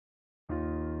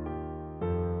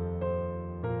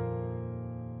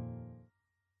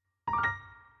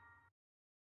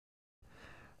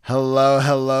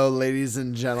Hello, ladies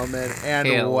and gentlemen, and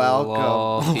Hello,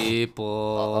 welcome.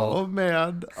 people. Oh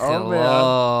man,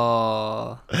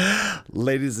 Hello.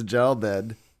 ladies and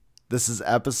gentlemen, this is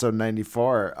episode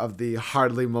 94 of the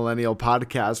Hardly Millennial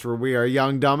podcast, where we are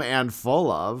young, dumb, and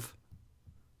full of.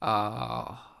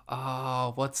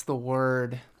 What's the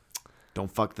word?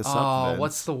 Don't fuck this up, Vince.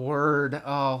 What's the word?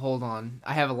 Oh, hold on.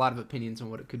 I have a lot of opinions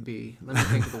on what it could be. Let me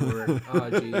think of the word. Oh,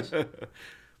 jeez.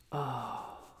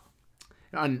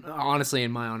 Honestly,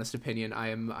 in my honest opinion, I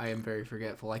am very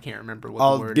forgetful. I can't remember what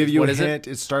the word is. I'll give you what a is hint.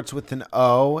 It starts with an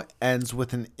O, ends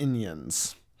with an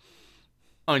onions.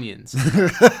 Onions.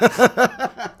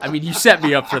 I mean, you set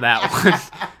me up for that one.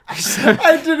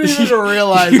 I didn't even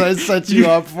realize I set you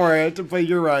up for it, but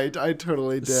you're right. I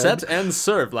totally did. Set and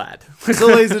serve, lad. So,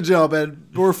 ladies and gentlemen,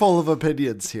 we're full of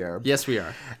opinions here. Yes, we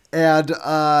are. And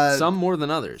some more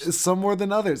than others. Some more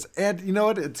than others. And you know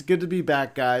what? It's good to be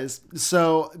back, guys.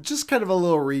 So just kind of a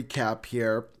little recap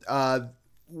here.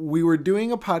 We were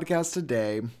doing a podcast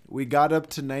today. We got up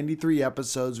to 93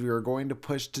 episodes. We were going to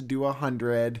push to do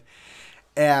 100.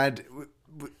 And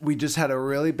we just had a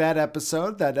really bad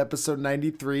episode. That episode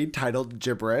 93 titled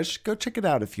Gibberish. Go check it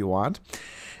out if you want.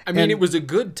 I mean, it was a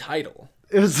good title.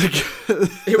 It was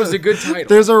a good title.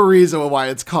 There's a reason why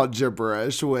it's called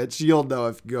Gibberish, which you'll know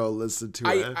if you go listen to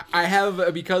it. I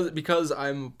have because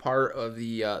I'm part of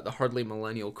the Hardly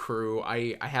Millennial crew.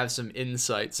 I have some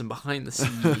insight, some behind the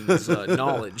scenes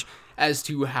knowledge as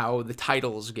to how the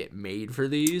titles get made for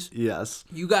these. Yes.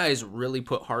 You guys really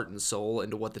put heart and soul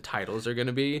into what the titles are going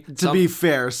to be. To be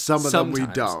fair, some of them we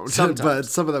don't. But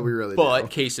some of them we really do.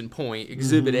 But case in point,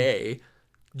 Exhibit A,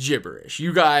 Gibberish.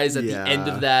 You guys at the end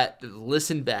of that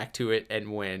listened back to it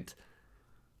and went,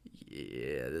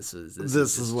 yeah, this is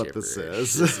what gibberish. this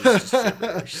is. This is just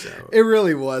gibberish, so. It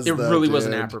really was. It really was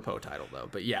an apropos title though.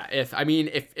 But yeah,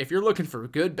 if you're looking for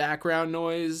good background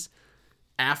noise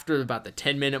after about the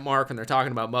 10-minute mark when they're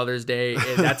talking about Mother's Day,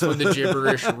 that's when the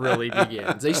gibberish really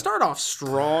begins. They start off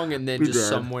strong and then just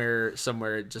somewhere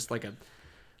just like a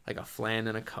flan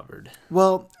in a cupboard.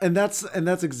 Well, and that's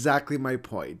exactly my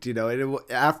point. You know,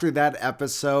 after that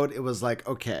episode, it was like,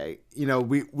 okay, you know,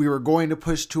 we were going to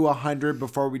push to 100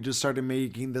 before we just started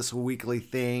making this weekly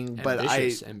thing.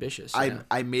 Ambitious.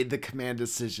 I made the command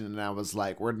decision, and I was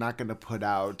like, we're not going to put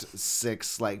out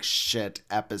 6 like shit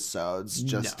episodes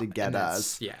just to get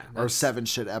us, or 7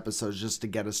 shit episodes just to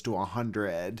get us to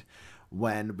 100.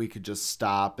 When we could just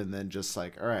stop and then just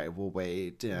like, all right, we'll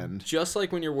wait. And just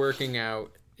like when you're working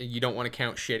out, you don't want to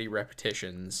count shitty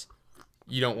repetitions.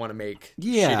 You don't want to make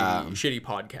shitty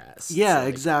podcasts. Yeah, like,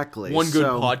 exactly. One good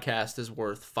podcast is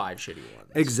worth 5 shitty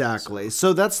ones. Exactly.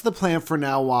 So that's the plan for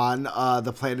now on.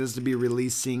 The plan is to be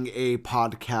releasing a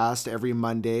podcast every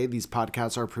Monday. These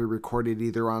podcasts are pre-recorded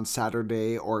either on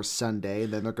Saturday or Sunday.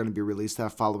 Then they're going to be released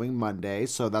that following Monday.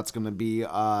 So that's going to be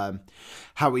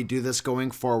how we do this going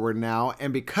forward now.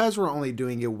 And because we're only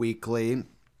doing it weekly,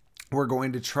 we're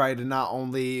going to try to not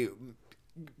only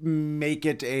make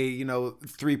it a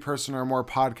 3-person or more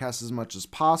podcast as much as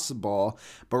possible,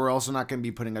 but we're also not going to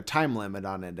be putting a time limit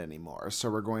on it anymore.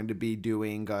 So we're going to be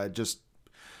doing just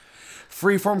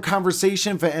freeform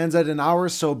conversation. If it ends at an hour,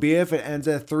 so be it. If it ends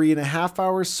at 3.5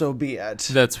 hours, so be it.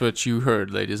 That's what you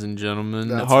heard, ladies and gentlemen.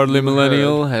 Hardly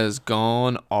Millennial has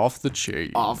gone off the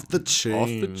chain. Off the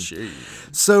chain.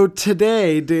 So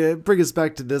today, to bring us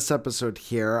back to this episode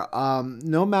here,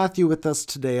 no Matthew with us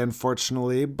today,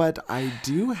 unfortunately, but I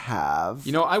do have...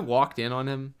 You know, I walked in on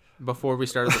him before we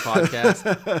started the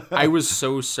podcast. I was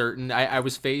so certain. I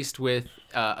was faced with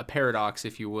a paradox,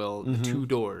 if you will, 2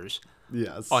 doors.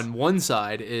 Yes. On one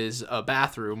side is a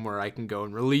bathroom where I can go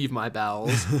and relieve my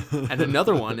bowels, and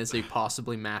another one is a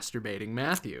possibly masturbating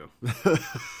Matthew.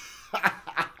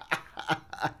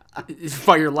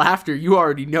 By your laughter, you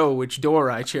already know which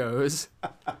door I chose.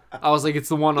 I was like, it's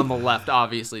the one on the left,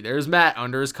 obviously. There's Matt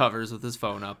under his covers with his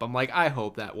phone up. I'm like, I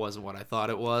hope that wasn't what I thought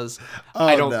it was.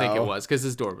 I don't think it was, because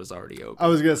his door was already open. I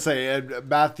was going to say, and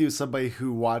Matthew's somebody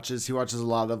who watches a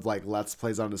lot of like Let's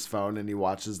Plays on his phone, and he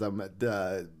watches them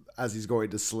as he's going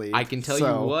to sleep. I can tell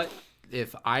you what,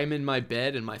 if I'm in my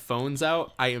bed and my phone's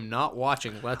out, I am not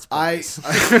watching Let's Plays.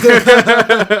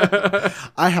 I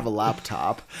have a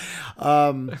laptop.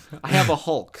 I have a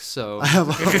Hulk, so.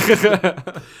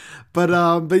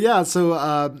 But yeah,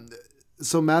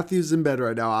 so Matthew's in bed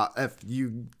right now. If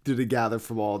you didn't gather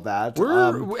from all of that,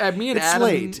 me and it's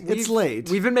Adam. It's late.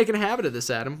 We've been making a habit of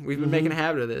this, Adam. We've been making a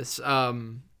habit of this.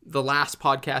 The last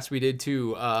podcast we did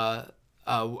too.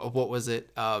 What was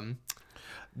it?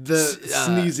 The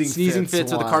sneezing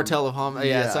fits with the cartel of homicide.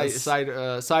 Yeah,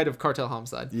 yes. side of cartel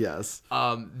homicide. Yes.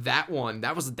 That one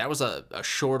that was a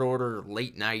short order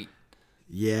late night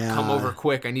Yeah. come over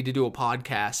quick. I need to do a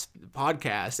podcast.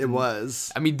 It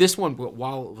was. I mean, this one,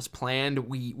 while it was planned,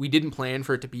 we didn't plan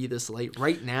for it to be this late.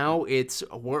 Right now,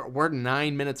 we're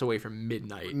 9 minutes away from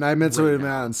midnight. 9 minutes right away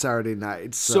now. on Saturday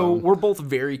night. So we're both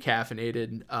very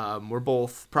caffeinated. We're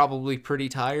both probably pretty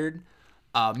tired.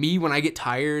 Me, when I get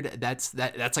tired, that's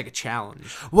like a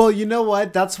challenge. Well, you know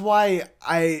what? That's why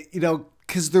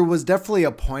because there was definitely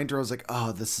a point where I was like,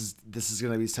 oh, this is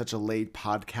going to be such a late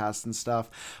podcast and stuff.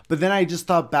 But then I just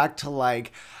thought back to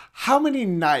like, how many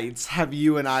nights have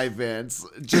you and I, Vince,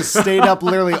 just stayed up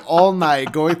literally all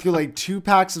night going through like 2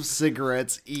 packs of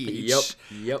cigarettes each?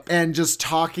 Yep. And just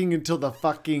talking until the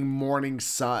fucking morning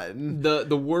sun.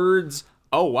 The words,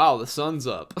 oh wow, the sun's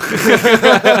up.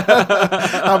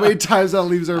 How many times that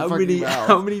leaves our fucking mouth?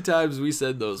 How many times we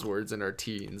said those words in our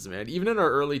teens, man? Even in our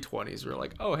early 20s, we were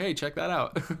like, oh, hey, check that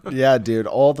out. Yeah, dude,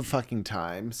 all the fucking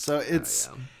time. So it's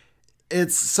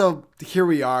so here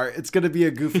we are. It's going to be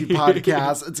a goofy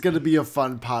podcast. It's going to be a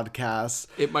fun podcast.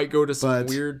 It might go to some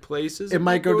weird places. It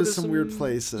might go to some weird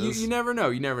places. You never know.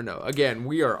 You never know. Again,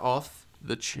 we are off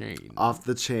the chain. Off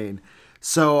the chain.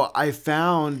 So I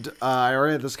found, I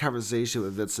already had this conversation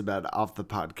with Vince about off the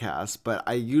podcast, but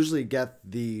I usually get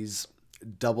these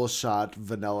double shot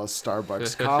vanilla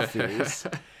Starbucks coffees.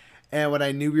 And when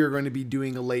I knew we were going to be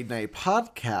doing a late night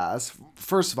podcast,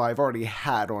 first of all, I've already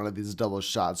had one of these double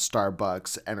shot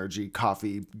Starbucks energy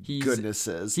coffee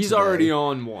goodnesses. He's today. already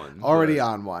on one.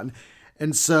 On one.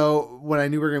 And so when I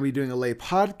knew we were going to be doing a late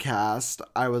podcast,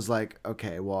 I was like,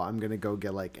 okay, well, I'm going to go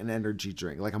get like an energy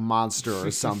drink, like a Monster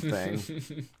or something.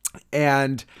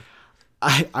 And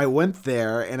I went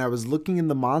there and I was looking in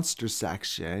the Monster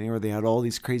section where they had all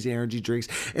these crazy energy drinks.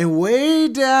 And way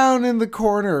down in the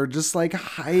corner, just like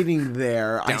hiding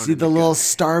there, I see the little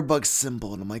Starbucks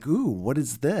symbol. And I'm like, ooh, what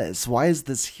is this? Why is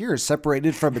this here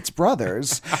separated from its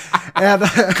brothers? And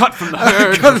cut from the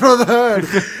herd. Cut from the herd.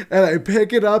 And I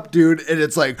pick it up, dude, and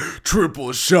it's like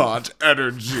triple shot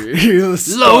energy.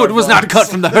 Load was not cut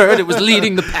from the herd. It was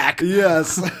leading the pack.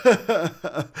 Yes.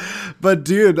 But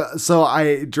dude, so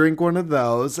I drink one of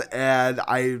those and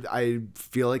I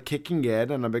feel it kicking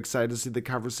in and I'm excited to see the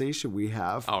conversation we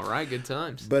have. All right, good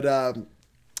times. But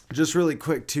just really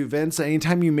quick too, Vince,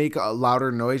 anytime you make a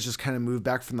louder noise, just kind of move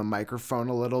back from the microphone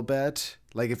a little bit.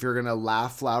 Like if you're gonna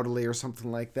laugh loudly or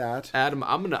something like that. Adam,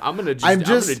 I'm gonna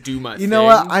do my thing. You know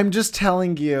what? I'm just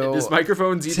telling you. This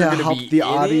microphone's either gonna help be the in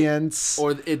audience,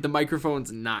 or the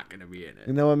microphone's not gonna be in it.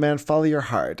 You know what, man? Follow your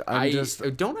heart. I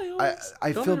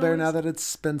feel better now that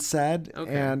it's been said,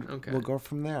 and we'll go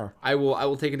from there. I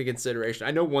will take into consideration.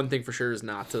 I know one thing for sure is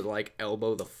not to like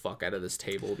elbow the fuck out of this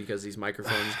table because these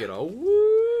microphones get all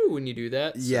woo when you do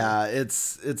that. So. Yeah,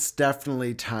 it's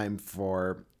definitely time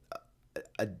for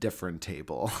a different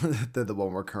table than the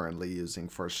one we're currently using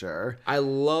for sure. I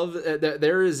love that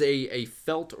there is a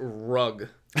felt rug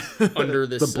under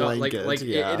this the blanket.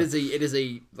 It is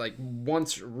a like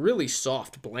once really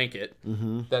soft blanket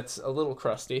that's a little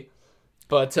crusty,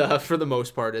 but for the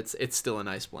most part it's still a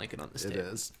nice blanket on this table. It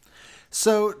is.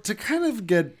 So to kind of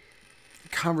get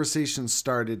conversation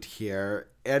started here,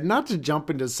 and not to jump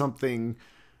into something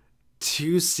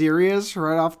too serious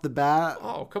right off the bat.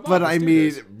 Oh, come on. But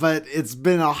but it's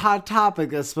been a hot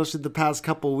topic, especially the past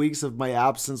couple of weeks of my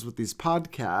absence with these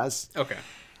podcasts. Okay.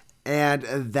 And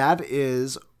that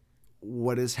is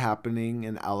what is happening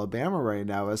in Alabama right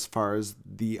now as far as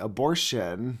the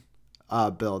abortion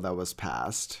bill that was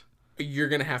passed. You're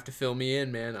going to have to fill me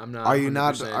in, man. I'm not. Are you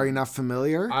not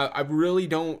familiar? I really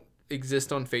don't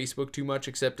exist on Facebook too much,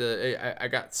 except I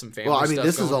got some family stuff. Well, I mean,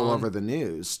 this is all on. over the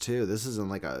news too. This isn't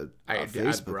like a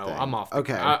Facebook thing. I'm off.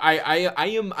 Okay. I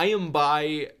am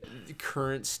by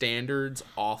current standards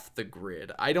off the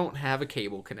grid. I don't have a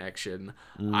cable connection.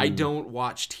 I don't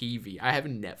watch TV. I have a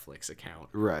Netflix account.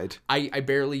 Right. I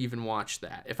barely even watch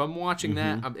that. If I'm watching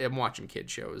that, I'm watching kid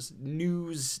shows.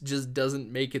 News just doesn't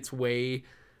make its way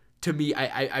to me.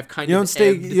 I've kind of you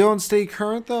don't stay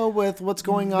current though with what's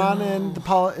going on in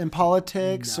in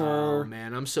politics or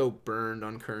man, I'm so burned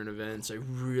on current events. I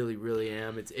really, really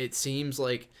am. It seems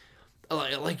like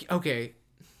okay,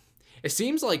 it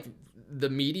seems like the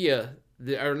media,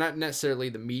 or not necessarily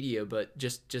the media, but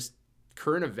just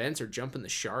current events are jumping the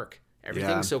shark.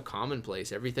 Everything's so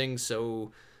commonplace. Everything's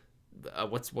so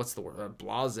what's the word?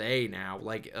 Blasé now.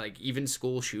 Like even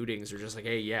school shootings are just like,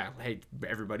 hey,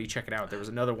 everybody check it out. There was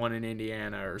another one in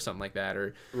Indiana or something like that,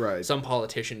 or some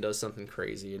politician does something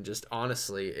crazy, and just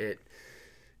honestly,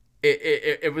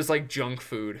 it was like junk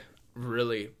food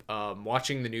really.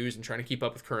 Watching the news and trying to keep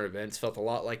up with current events felt a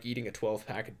lot like eating a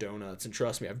 12-pack of donuts. And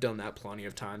trust me, I've done that plenty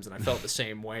of times, and I felt the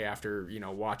same way after,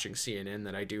 watching CNN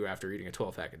that I do after eating a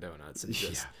 12-pack of donuts. And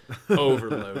just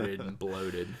overloaded and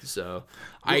bloated. So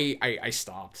I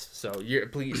stopped. So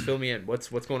please fill me in. What's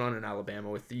going on in Alabama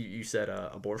with you said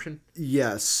abortion?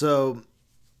 Yeah, so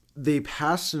they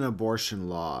passed an abortion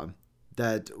law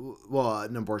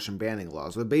an abortion banning law.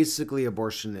 So basically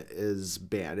abortion is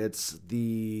banned. It's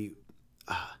the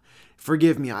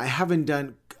forgive me, I haven't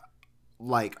done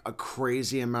like a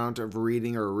crazy amount of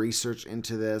reading or research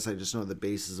into this. I just know the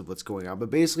basis of what's going on. But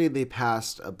basically they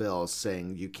passed a bill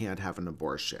saying you can't have an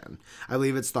abortion. I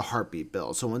believe it's the heartbeat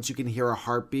bill. So once you can hear a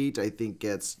heartbeat, I think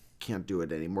can't do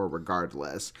it anymore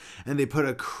regardless. And they put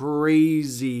a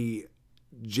crazy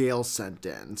jail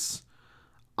sentence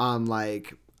on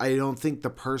I don't think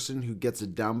the person who gets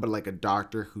it done, but like a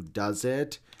doctor who does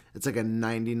it, it's like a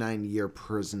 99-year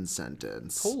prison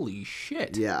sentence. Holy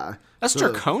shit. Yeah. That's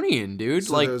draconian, dude.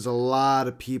 So there's a lot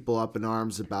of people up in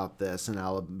arms about this in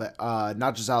Alabama,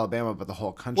 not just Alabama, but the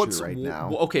whole country now.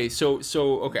 Okay, so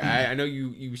I know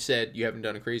you said you haven't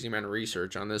done a crazy amount of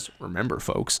research on this. Remember,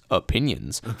 folks,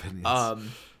 opinions.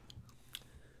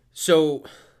 So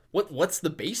what's the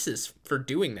basis for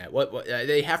doing that? What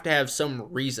they have to have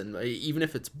some reason, even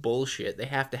if it's bullshit. They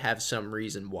have to have some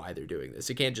reason why they're doing this.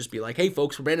 It can't just be like, "Hey,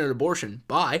 folks, we're banning abortion."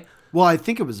 Bye. Well, I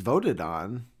think it was voted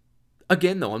on.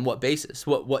 Again, though, on what basis?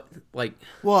 What like?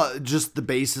 Well, just the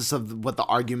basis of what the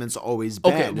argument's always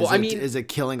been. Okay, well, is it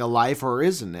killing a life or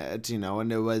isn't it?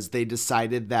 And they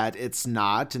decided that it's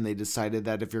not, and they decided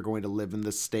that if you're going to live in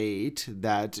the state,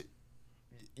 that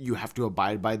you have to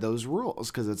abide by those rules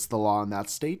because it's the law in that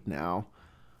state now.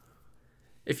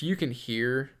 If you can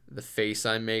hear the face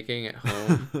I'm making at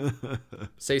home,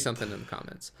 say something in the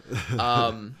comments.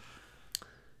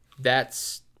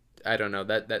 I don't know.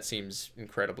 That seems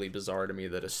incredibly bizarre to me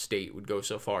that a state would go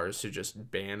so far as to just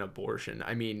ban abortion.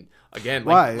 I mean, again,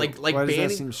 why? Why does banning,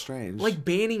 that seem strange? Like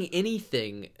banning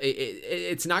anything,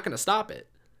 it's not going to stop it.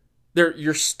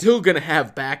 You're still going to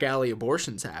have back alley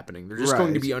abortions happening. They're just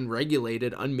going to be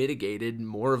unregulated, unmitigated,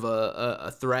 more of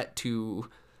a threat to,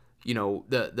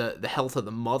 the health of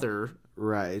the mother.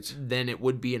 Right. Than it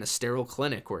would be in a sterile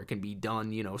clinic where it can be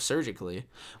done, surgically.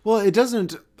 Well, it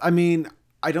doesn't. I mean,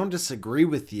 I don't disagree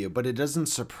with you, but it doesn't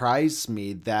surprise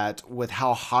me that with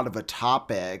how hot of a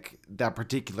topic that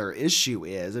particular issue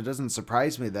is, it doesn't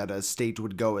surprise me that a state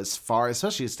would go as far,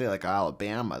 especially a state like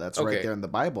Alabama, that's right there in the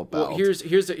Bible Belt. Well, here's I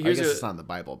guess it's not in the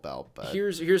Bible Belt, but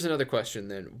here's another question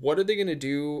then. What are they going to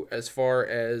do as far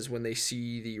as when they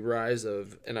see the rise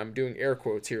of, and I'm doing air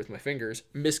quotes here with my fingers,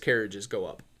 miscarriages go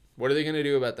up? What are they going to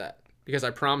do about that? Because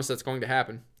I promise that's going to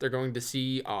happen. They're going to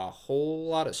see a whole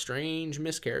lot of strange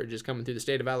miscarriages coming through the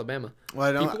state of Alabama.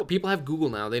 Well, people have Google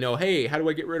now. They know, hey, how do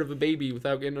I get rid of a baby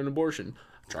without getting an abortion?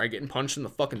 Try getting punched in the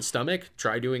fucking stomach.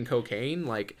 Try doing cocaine.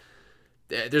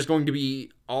 There's going to be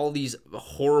all these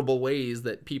horrible ways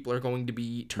that people are going to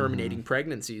be terminating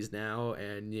pregnancies now.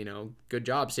 And, good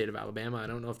job, state of Alabama. I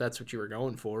don't know if that's what you were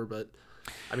going for, but...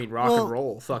 I mean, rock and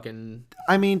roll, fucking...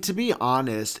 I mean, to be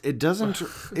honest, it doesn't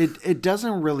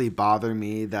really bother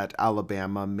me that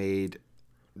Alabama made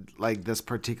this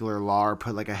particular law or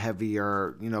put a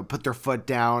heavier, put their foot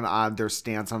down on their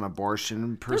stance on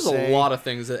abortion There's a lot of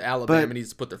things that Alabama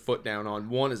needs to put their foot down on.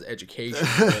 One is education.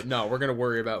 But no, we're going to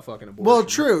worry about fucking abortion. Well,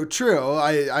 true.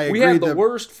 I agree. We have the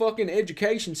worst fucking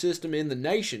education system in the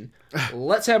nation.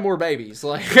 Let's have more babies.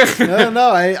 No,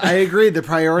 I agree. The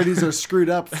priorities are screwed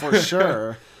up for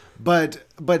sure. But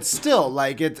still,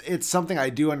 it's something I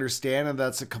do understand, and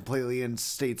that's completely in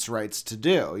states' rights to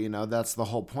do. That's the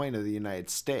whole point of the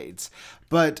United States.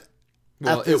 But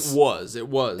it was.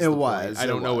 I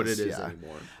don't know what it is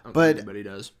anymore. But anybody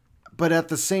does. But at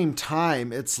the same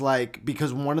time, it's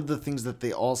because one of the things that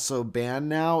they also ban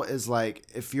now is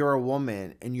if you're a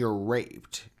woman and you're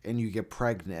raped and you get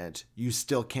pregnant, you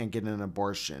still can't get an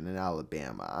abortion in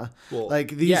Alabama. Well, I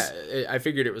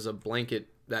figured it was a blanket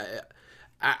that.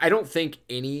 I don't think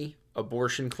any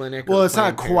abortion clinic. Well, it's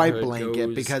not quite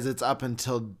blanket because it's up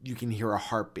until you can hear a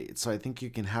heartbeat. So I think you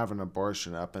can have an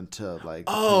abortion up until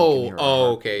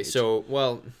okay.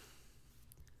 So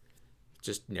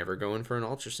just never go in for an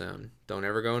ultrasound. Don't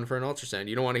ever go in for an ultrasound.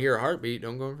 You don't want to hear a heartbeat.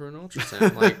 Don't go in for an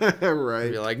ultrasound.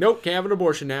 Right. You're nope, can't have an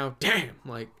abortion now. Damn.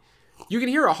 You can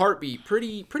hear a heartbeat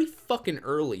pretty fucking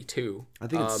early too. I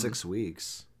think it's 6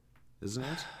 weeks, isn't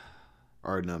it?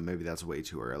 Or no, maybe that's way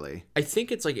too early. I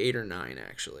think it's 8 or 9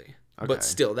 actually. Okay. But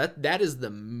still, that is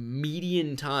the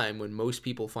median time when most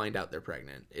people find out they're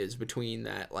pregnant is between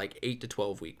that like 8 to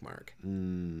 12 week mark.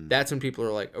 That's when people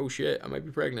are like, oh shit, I might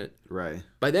be pregnant. Right.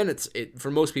 By then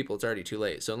for most people it's already too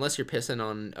late. So unless you're pissing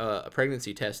on a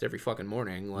pregnancy test every fucking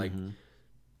morning, like,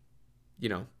 you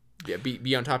know,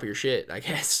 be on top of your shit, I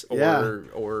guess,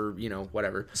 or you know,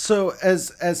 whatever. So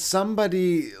as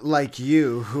somebody like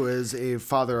you who is a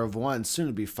father of one, soon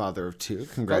to be father of two,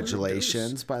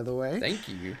 congratulations, by the way. Thank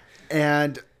you.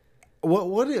 And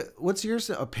what's your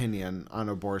opinion on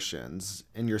abortions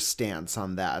and your stance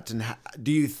on that? And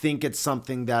do you think it's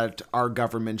something that our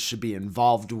government should be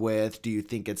involved with? Do you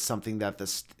think it's something that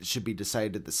this should be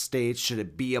decided at the states? Should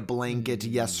it be a blanket,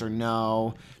 yes or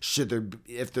no? Should there,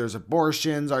 if there's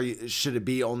abortions, should it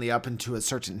be only up until a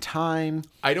certain time?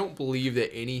 I don't believe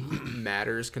that any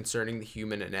matters concerning the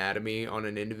human anatomy on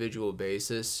an individual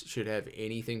basis should have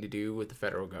anything to do with the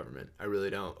federal government. I really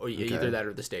don't. Or either that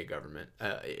or the state government.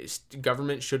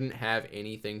 Government shouldn't have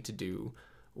anything to do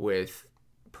with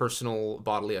personal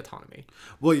bodily autonomy.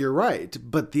 Well, you're right.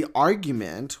 But the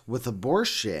argument with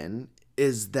abortion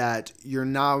is that you're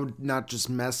now not just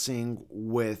messing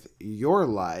with your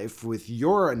life, with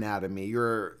your anatomy,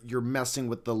 you're messing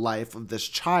with the life of this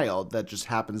child that just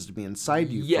happens to be inside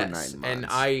you for 9 months. And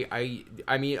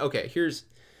I mean, okay, here's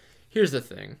the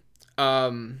thing.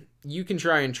 You can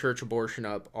try and church abortion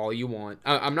up all you want.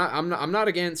 I'm not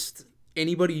against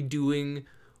anybody doing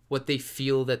what they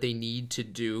feel that they need to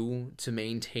do to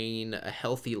maintain a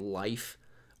healthy life,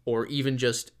 or even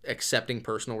just accepting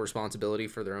personal responsibility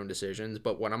for their own decisions.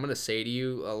 But what I'm going to say to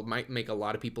you might make a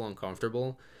lot of people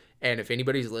uncomfortable. And if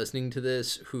anybody's listening to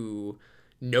this who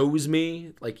knows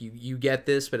me, like you get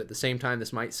this, but at the same time,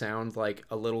 this might sound like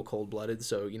a little cold-blooded.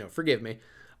 So, you know, forgive me.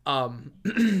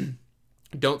 Don't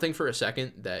think for a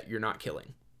second that you're not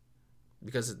killing,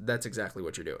 because that's exactly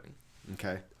what you're doing.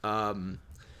 Okay.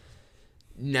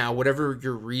 Now, whatever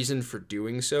your reason for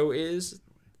doing so is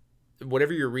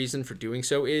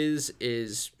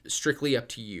strictly up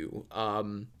to you.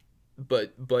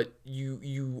 But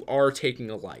you are taking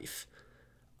a life.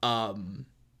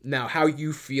 Now, how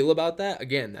you feel about that,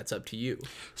 again, that's up to you.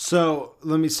 So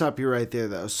let me stop you right there,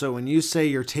 though. So when you say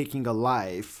you're taking a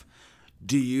life,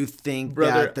 do you think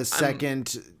that the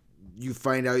second you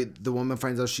find out, the woman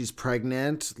finds out she's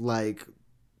pregnant, like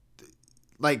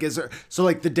is there, so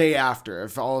like the day after,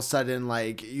 if all of a sudden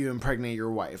like you impregnate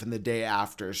your wife and the day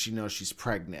after she knows she's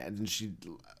pregnant and she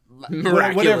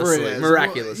whatever it is,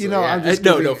 miraculously, you know, yeah. I'm just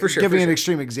giving an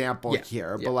extreme example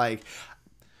here, but like,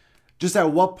 just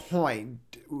at what point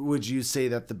would you say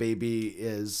that the baby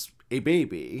is a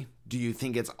baby? Do you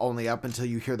think it's only up until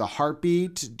you hear the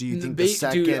heartbeat? Do you think the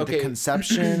second the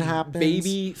conception happens?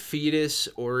 Baby, fetus,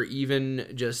 or even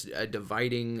just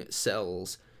dividing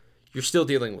cells, you're still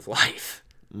dealing with life.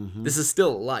 Mm-hmm. This is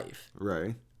still life.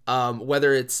 Right.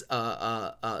 Whether it's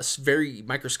a very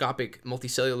microscopic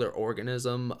multicellular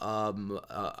organism,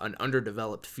 an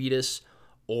underdeveloped fetus,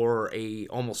 or a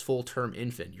almost full-term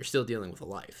infant, you're still dealing with a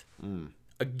life.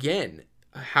 Again,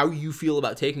 how you feel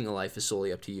about taking a life is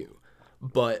solely up to you.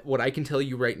 But what I can tell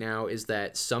you right now is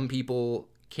that some people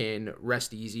can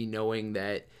rest easy knowing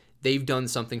that they've done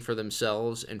something for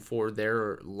themselves and for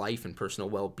their life and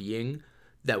personal well-being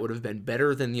that would have been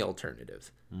better than the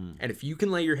alternative. And if you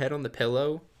can lay your head on the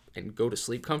pillow and go to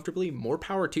sleep comfortably, more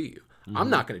power to you.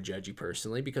 I'm not going to judge you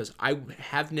personally, because I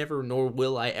have never, nor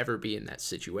will I ever be in that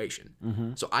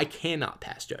situation. So I cannot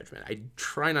pass judgment. I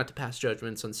try not to pass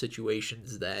judgments on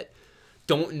situations that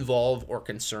don't involve or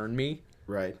concern me.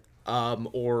 Right.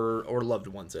 Or loved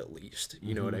ones, at least.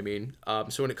 You know what I mean?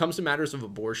 So when it comes to matters of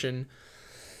abortion,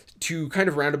 to kind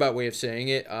of roundabout way of saying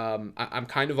it, I'm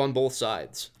kind of on both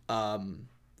sides.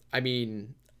 I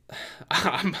mean,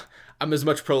 I'm as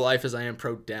much pro-life as I am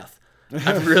pro-death.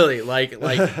 I'm really like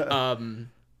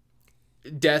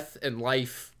death and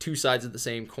life, two sides of the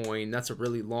same coin. That's a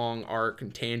really long arc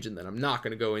and tangent that I'm not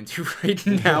going to go into right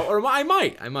now, or I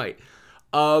might.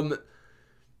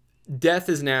 Death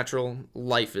is natural.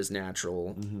 Life is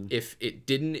natural. If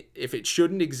it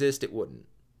shouldn't exist, it wouldn't.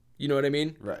 You know what I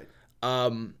mean? Right.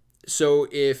 So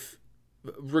if,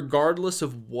 regardless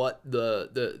of what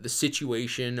the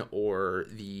situation or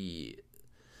the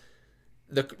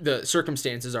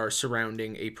circumstances are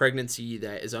surrounding a pregnancy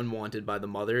that is unwanted by the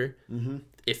mother,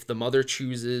 if the mother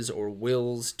chooses or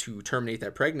wills to terminate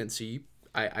that pregnancy,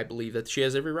 I believe that she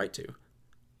has every right to.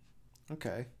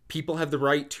 Okay. People have the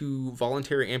right to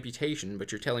voluntary amputation,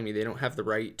 but you're telling me they don't have the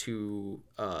right to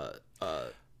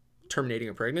terminating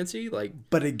a pregnancy? Like,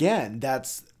 but again,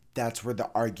 that's where the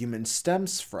argument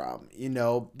stems from, you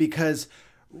know, because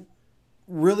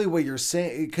really what you're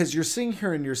saying, because you're sitting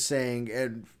here and you're saying,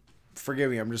 and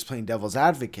forgive me, I'm just playing devil's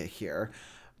advocate here,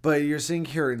 but you're sitting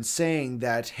here and saying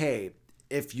that, hey,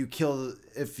 if you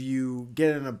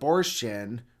get an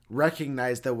abortion,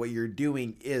 recognize that what you're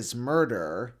doing is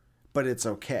murder, but it's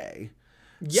okay.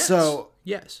 Yes. So,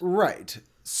 yes. Right.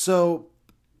 So,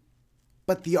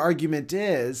 but the argument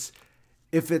is,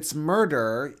 if it's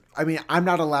murder, I mean, I'm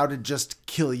not allowed to just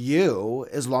kill you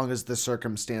as long as the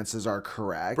circumstances are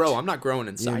correct. Bro, I'm not growing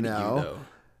inside of you,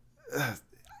 though.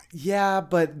 Yeah,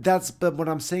 but what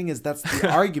I'm saying is that's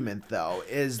the argument, though.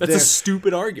 That's a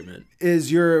stupid argument.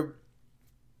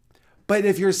 But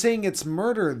if you're saying it's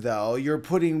murder, though, you're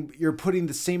putting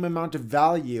the same amount of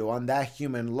value on that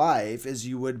human life as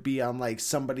you would be on like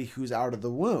somebody who's out of the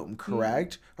womb,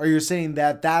 correct? Or you're saying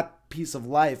that piece of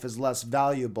life is less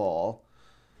valuable.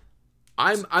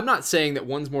 I'm not saying that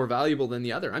one's more valuable than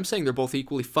the other. I'm saying they're both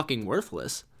equally fucking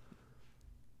worthless.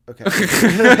 Okay.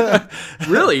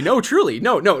 Really? No, truly.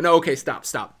 No. Okay, stop.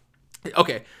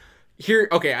 Okay.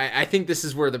 I think this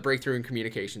is where the breakthrough in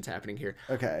communication's happening here.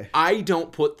 Okay. I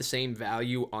don't put the same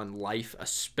value on life,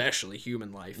 especially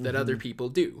human life, that other people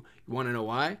do. You want to know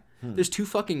why? There's too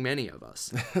fucking many of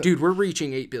us. Dude, we're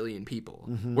reaching 8 billion people.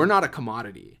 We're not a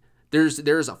commodity.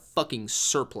 There's a fucking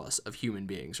surplus of human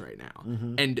beings right now.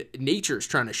 And nature's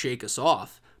trying to shake us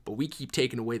off, but we keep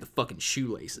taking away the fucking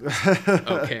shoelaces.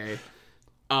 Okay.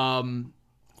 I'm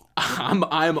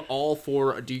all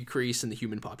for a decrease in the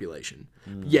human population.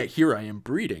 Yet here I am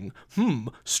breeding.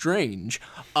 Strange.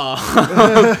 Do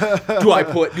I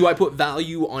put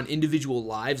value on individual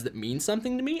lives that mean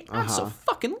something to me?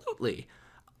 Absolutely.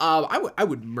 I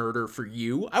would murder for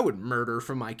you. I would murder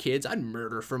for my kids. I'd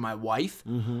murder for my wife.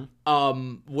 Would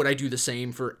I do the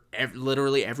same for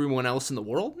literally everyone else in the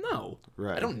world? No.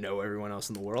 Right. I don't know everyone else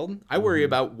in the world. I worry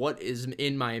about what is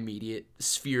in my immediate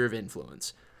sphere of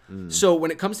influence. So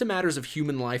when it comes to matters of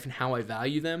human life and how I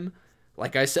value them,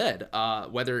 like I said,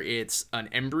 whether it's an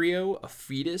embryo, a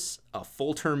fetus, a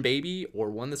full-term baby, or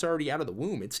one that's already out of the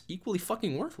womb, it's equally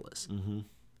fucking worthless.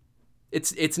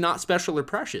 It's not special or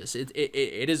precious. It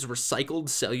is a recycled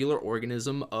cellular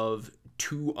organism of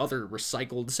two other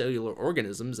recycled cellular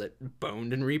organisms that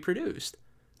boned and reproduced.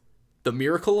 The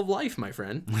miracle of life, my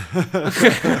friend.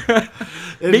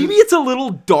 Maybe it's a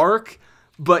little dark,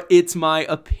 but it's my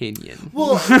opinion.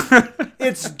 Well,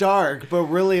 it's dark, but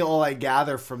really all I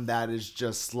gather from that is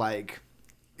just like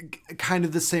kind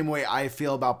of the same way I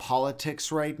feel about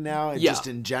politics right now, and just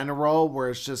in general, where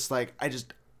it's just like I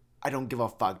don't give a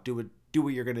fuck. Do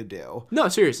what you're gonna do. No,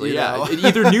 seriously, yeah.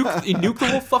 Either nuke the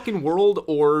whole fucking world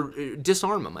or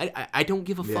disarm them. I don't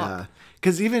give a fuck.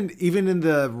 Because even in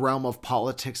the realm of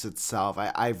politics itself,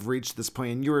 I've reached this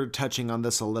point, and you were touching on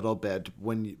this a little bit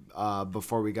when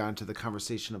before we got into the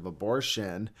conversation of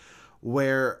abortion,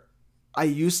 where I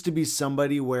used to be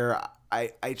somebody where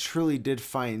I truly did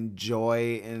find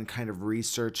joy in kind of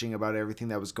researching about everything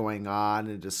that was going on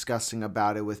and discussing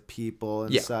about it with people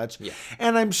and such. Yeah.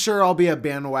 And I'm sure I'll be a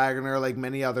bandwagoner like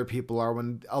many other people are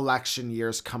when election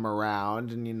years come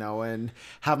around and, and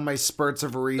have my spurts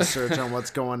of research on what's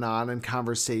going on and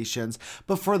conversations.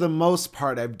 But for the most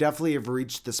part, I've definitely have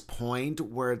reached this point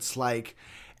where it's like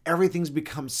everything's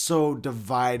become so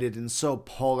divided and so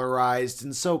polarized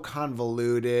and so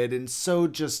convoluted and so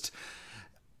just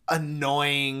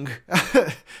annoying.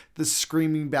 The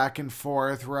screaming back and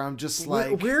forth where I'm just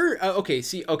like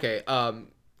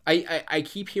I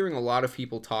keep hearing a lot of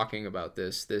people talking about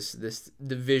this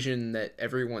division that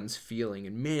everyone's feeling,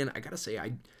 and man, I gotta say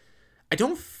I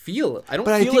don't feel it. I don't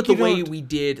feel it the way we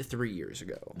did 3 years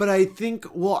ago. But I think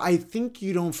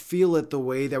you don't feel it the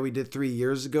way that we did 3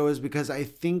 years ago is because I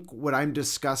think what I'm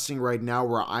discussing right now,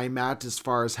 where I'm at as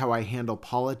far as how I handle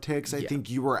politics, I think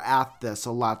you were at this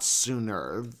a lot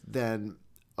sooner than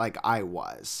like I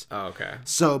was. Oh, okay.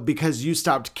 So because you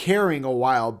stopped caring a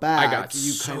while back,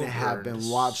 you so kind of have been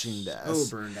watching this.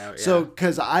 So burned out, yeah. So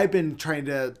because I've been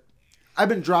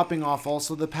dropping off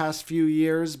also the past few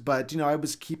years, but, I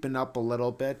was keeping up a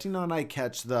little bit, and I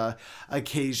catch the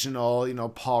occasional,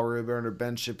 Paul Rubin or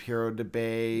Ben Shapiro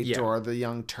debate or the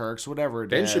Young Turks, whatever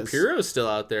it is. Ben Shapiro's still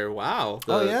out there. Wow.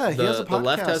 He has a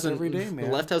podcast every day, man.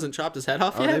 The left hasn't chopped his head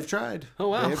off yet? They've tried. Oh,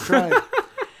 wow. They've tried.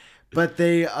 But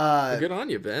they... good on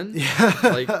you, Ben.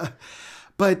 Yeah.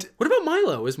 But what about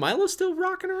Milo? Is Milo still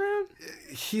rocking around?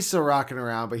 He's still rocking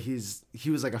around, but he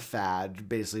was like a fad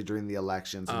basically during the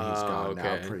elections, and he's gone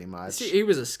now pretty much. See, he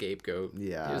was a scapegoat.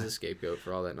 Yeah. He was a scapegoat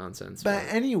for all that nonsense. But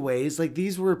anyways, like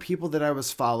these were people that I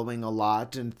was following a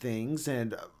lot and things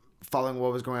and following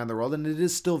what was going on in the world, and it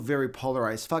is still very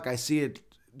polarized. Fuck, I see it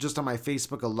just on my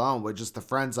Facebook alone with just the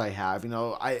friends I have,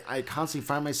 I constantly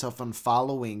find myself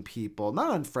unfollowing people,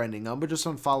 not unfriending them, but just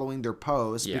unfollowing their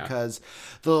posts because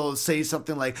they'll say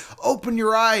something like, open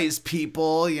your eyes,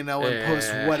 people, and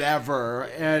post whatever.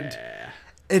 And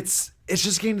it's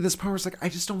just getting to this point where it's like, I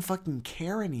just don't fucking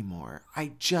care anymore.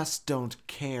 I just don't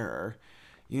care.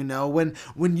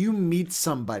 When you meet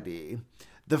somebody,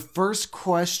 the first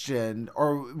question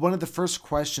or one of the first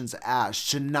questions asked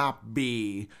should not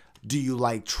be, do you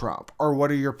like Trump? Or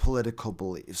what are your political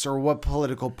beliefs? Or what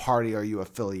political party are you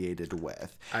affiliated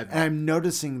with? And I'm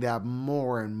noticing that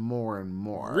more and more and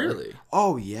more. Really?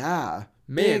 Oh, yeah.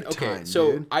 Man, Big okay. time,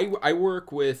 So dude. I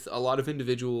work with a lot of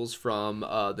individuals from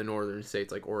the northern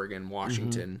states like Oregon,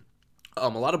 Washington, a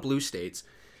lot of blue states.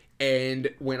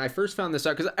 And when I first found this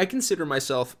out, because I consider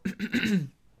myself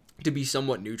to be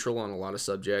somewhat neutral on a lot of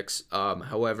subjects.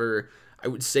 However, I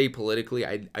would say politically,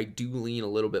 I do lean a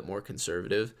little bit more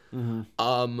conservative.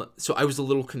 So I was a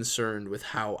little concerned with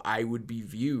how I would be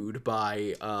viewed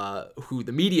by who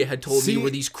the media had told me were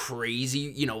these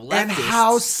crazy, leftists. And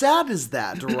how sad is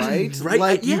that, right? Right?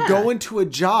 Like, Yeah. you go into a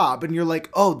job and you're like,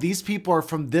 oh, these people are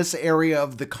from this area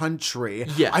of the country.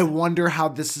 Yeah. I wonder how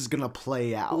this is going to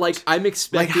play out. Like, I'm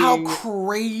expecting... Like, how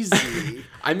crazy.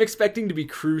 I'm expecting to be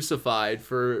crucified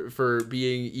for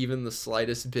being even the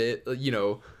slightest bit,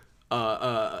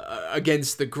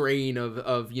 against the grain of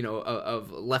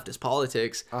leftist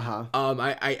politics.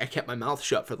 I kept my mouth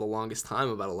shut for the longest time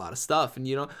about a lot of stuff,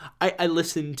 and I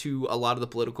listened to a lot of the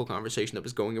political conversation that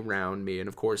was going around me, and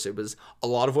of course it was a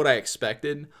lot of what I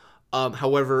expected.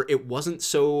 However, it wasn't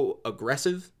so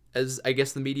aggressive as I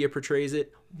guess the media portrays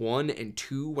it. 1 and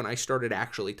 2, when I started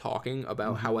actually talking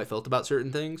about how I felt about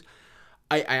certain things,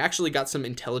 I actually got some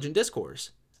intelligent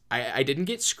discourse. I didn't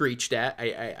get screeched at.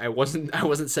 I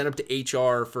wasn't sent up to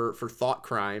HR for thought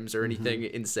crimes or anything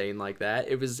insane like that.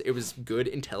 It was good,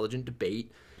 intelligent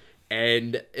debate,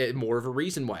 and more of a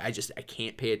reason why I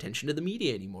can't pay attention to the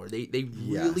media anymore. They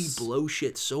really blow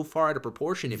shit so far out of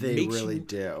proportion. They really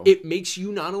do. It makes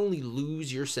you not only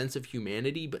lose your sense of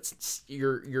humanity, but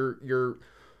you're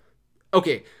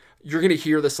okay. You're going to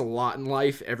hear this a lot in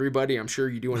life, everybody. I'm sure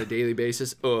you do on a daily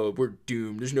basis. Oh, we're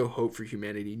doomed. There's no hope for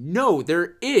humanity. No,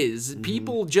 there is.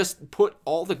 People just put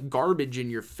all the garbage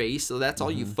in your face, so that's all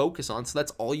you focus on. So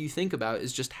that's all you think about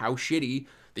is just how shitty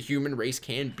the human race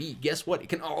can be. Guess what? It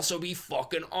can also be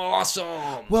fucking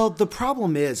awesome. Well, the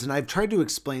problem is, and I've tried to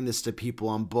explain this to people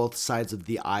on both sides of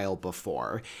the aisle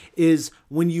before, is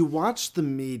when you watch the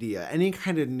media, any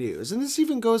kind of news, and this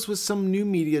even goes with some new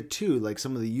media too, like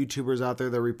some of the YouTubers out there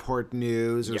that report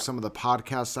news or some of the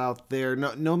podcasts out there.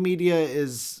 No media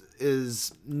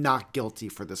is not guilty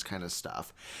for this kind of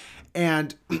stuff.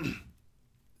 And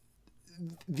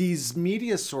these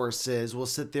media sources will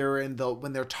sit there and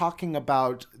when they're talking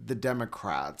about the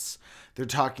Democrats, they're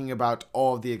talking about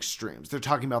all the extremes. They're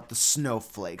talking about the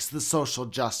snowflakes, the social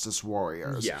justice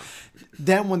warriors. Yeah.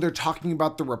 Then when they're talking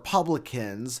about the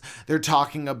Republicans, they're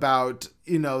talking about,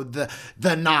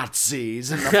 the Nazis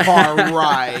and the far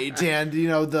right and,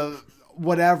 the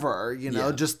whatever,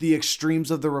 just the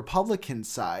extremes of the Republican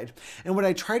side. And what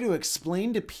I try to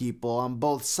explain to people on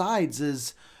both sides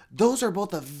is, those are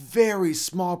both a very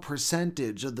small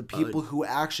percentage of the people who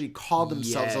actually call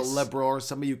themselves a liberal or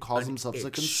somebody who calls themselves a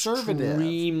conservative.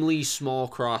 Extremely small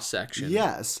cross-section.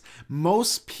 Yes.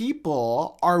 Most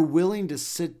people are willing to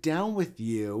sit down with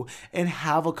you and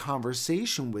have a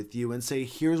conversation with you and say,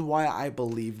 here's why I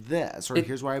believe this, or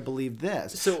here's why I believe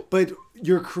this. But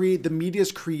the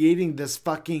media's creating this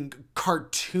fucking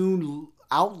cartoon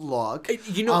outlook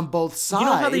on both sides. You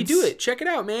know how they do it. Check it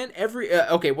out, man.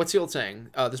 What's the old saying?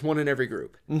 There's one in every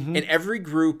group. In every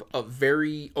group of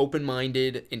very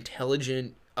open-minded,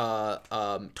 intelligent,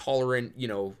 tolerant,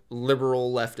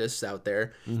 liberal leftists out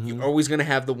there, you're always going to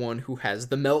have the one who has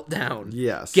the meltdown.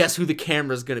 Yes. Guess who the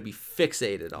camera's going to be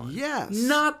fixated on? Yes.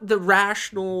 Not the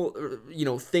rational,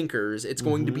 thinkers. It's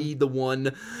going to be the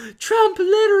one, Trump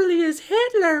literally is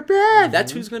Hitler, bruh.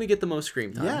 That's who's going to get the most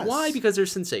screen time. Yes. Why? Because they're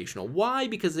sensational. Why?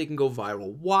 Because they can go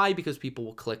viral. Why? Because people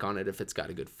will click on it if it's got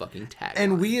a good fucking tagline.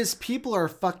 And we as people are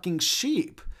fucking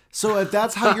sheep. So if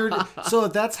that's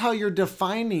how you're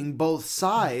defining both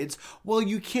sides, well,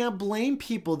 you can't blame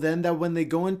people then that when they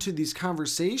go into these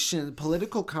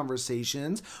political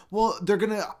conversations, well, they're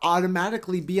going to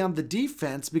automatically be on the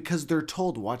defense because they're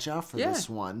told, watch out for this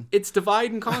one. It's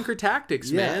divide and conquer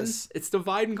tactics, man. Yes. It's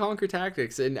divide and conquer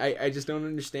tactics. And I just don't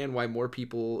understand why more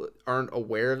people aren't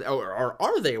aware of that. Or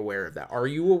are they aware of that? Are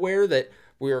you aware that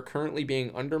we are currently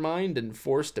being undermined and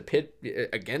forced to pit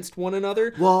against one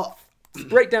another? Well,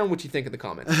 Write down what you think in the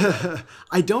comments.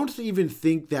 I don't even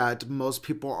think that most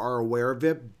people are aware of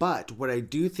it, but what I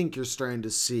do think you're starting to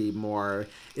see more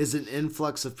is an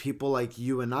influx of people like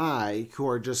you and I who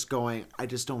are just going, I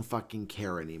just don't fucking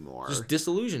care anymore. Just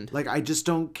disillusioned. Like, I just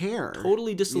don't care.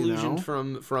 Totally disillusioned you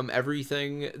know? from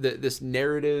everything. This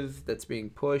narrative that's being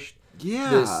pushed.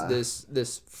 Yeah.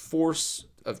 This force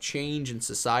of change in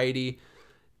society.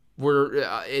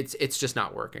 It's just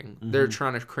not working. They're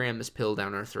trying to cram this pill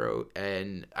down our throat,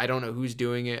 and I don't know who's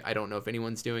doing it. I don't know if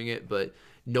anyone's doing it, but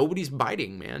nobody's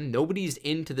biting, man. Nobody's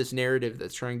into this narrative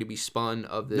that's trying to be spun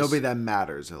of this. Nobody that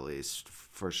matters, at least,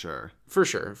 for sure. For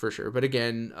sure. But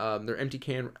again, they're empty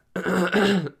can.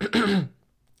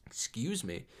 Excuse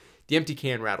me. The empty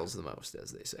can rattles the most,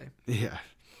 as they say. Yeah.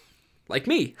 Like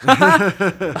me.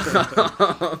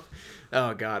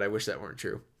 Oh God, I wish that weren't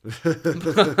true.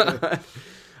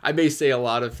 I may say a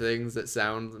lot of things that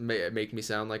make me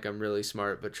sound like I'm really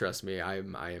smart, but trust me, I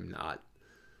am not.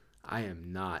 I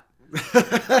am not.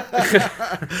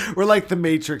 We're like the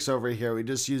Matrix over here. We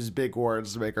just use big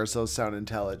words to make ourselves sound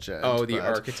intelligent. Oh, the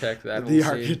architect. That the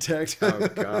whole architect. Scene. Oh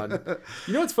God.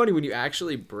 You know what's funny when you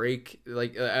actually break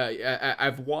like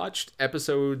I've watched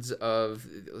episodes of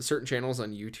certain channels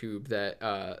on YouTube that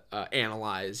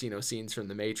analyze scenes from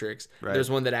the Matrix. Right.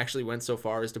 There's one that actually went so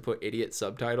far as to put idiot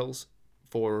subtitles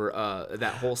for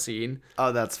that whole scene.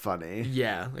 Oh, that's funny.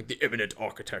 Yeah, like the imminent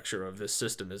architecture of this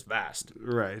system is vast.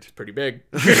 Right. It's pretty big.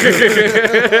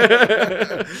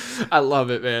 I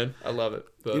love it, man. I love it.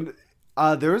 But...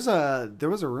 there was a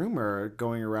rumor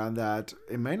going around that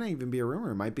it might not even be a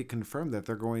rumor. It might be confirmed that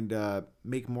they're going to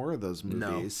make more of those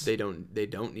movies. No, they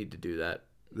don't need to do that.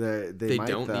 They might,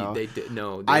 don't though. need. They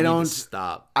need to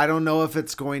stop. I don't know if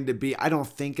it's going to be. I don't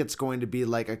think it's going to be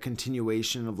like a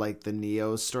continuation of like the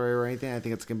Neo story or anything. I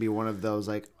think it's going to be one of those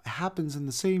like happens in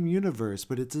the same universe,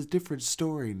 but it's a different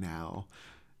story now.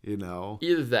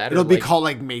 Either that, it'll be called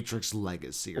like Matrix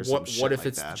Legacy or something. What if like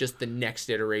it's that. just the next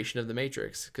iteration of the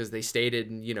Matrix? Because they stated,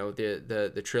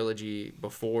 the trilogy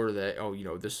before that. Oh,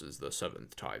 this is the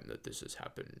 7th time that this has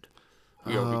happened.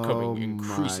 We are becoming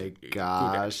increasingly my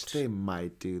gosh, good at it. they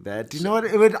might do that. Do you know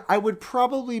what? I would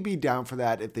probably be down for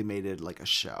that if they made it like a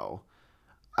show.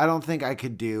 I don't think I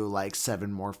could do like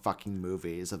 7 more fucking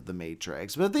movies of The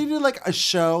Matrix. But if they did like a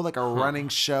show, like a running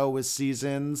show with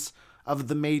seasons of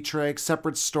The Matrix,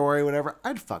 separate story, whatever,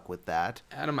 I'd fuck with that.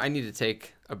 Adam, I need to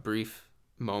take a brief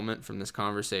moment from this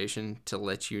conversation to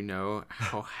let you know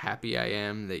how happy I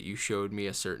am that you showed me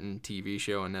a certain TV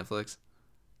show on Netflix.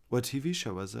 What TV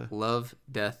show was it? Love,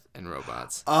 Death, and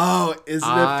Robots. Oh, isn't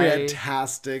it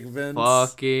fantastic, Vince?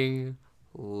 Fucking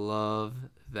love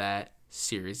that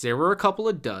series. There were a couple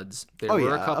of duds.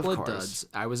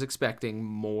 I was expecting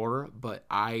more, but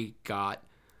I got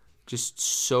just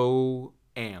so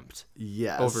amped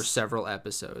over several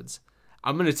episodes.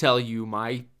 I'm going to tell you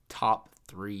my top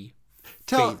 3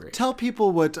 favorite. Tell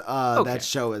people what that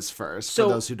show is first, for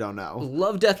those who don't know.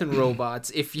 Love, Death, and Robots.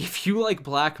 If you like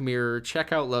Black Mirror,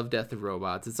 check out Love, Death, and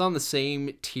Robots. It's on the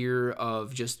same tier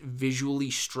of just visually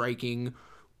striking,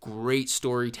 great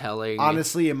storytelling.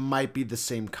 Honestly, it might be the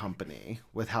same company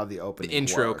with how the opening The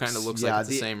intro works. kind of looks like it's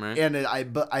the same, right? And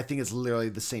I think it's literally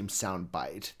the same sound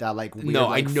bite. That like weird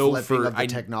I know flipping of the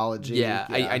technology. Yeah,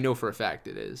 I know for a fact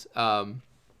it is.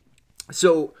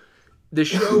 So the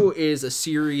show is a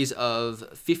series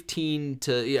of 10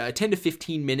 to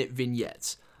 15 minute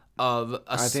vignettes of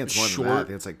I think it's more than that. I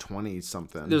think it's like 20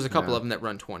 something. There's a couple of them that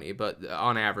run 20, but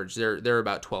on average they're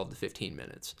about 12 to 15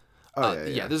 minutes.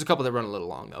 There's a couple that run a little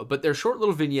long though, but they're short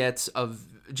little vignettes of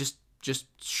just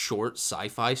short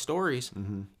sci-fi stories.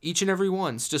 Mm-hmm. Each and every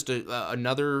one's just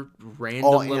another random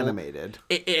all animated.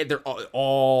 They're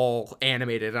all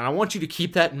animated, and I want you to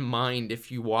keep that in mind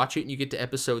if you watch it and you get to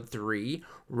episode 3.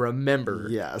 Remember,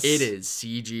 it is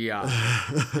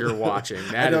CGI you're watching.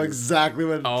 I know exactly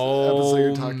what episode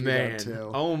you're talking about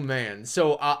too. Oh man!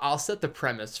 So I'll set the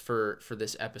premise for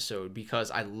this episode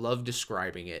because I love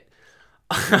describing it.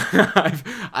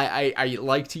 I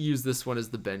like to use this one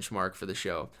as the benchmark for the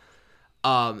show.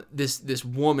 This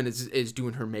woman is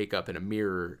doing her makeup in a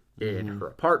mirror in her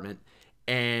apartment,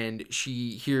 and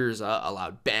she hears a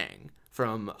loud bang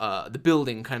from the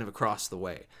building kind of across the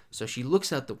way. So she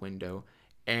looks out the window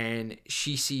and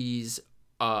she sees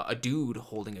a dude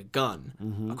holding a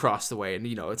gun across the way, and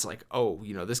it's like,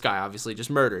 this guy obviously just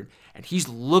murdered, and he's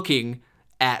looking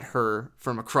at her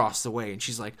from across the way, and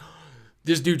she's like,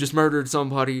 this dude just murdered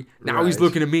somebody. Now he's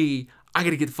looking at me. I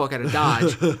gotta get the fuck out of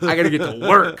Dodge. I gotta get to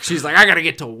work. She's like, I gotta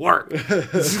get to work.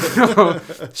 So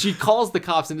she calls the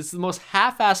cops, and it's the most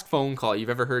half-assed phone call you've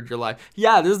ever heard in your life.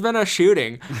 Yeah, there's been a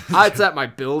shooting. It's at my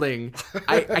building.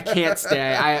 I can't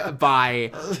stay.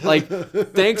 Bye. Like,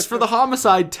 thanks for the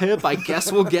homicide tip. I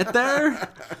guess we'll get there.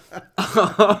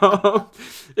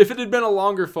 If it had been a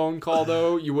longer phone call,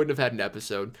 though, you wouldn't have had an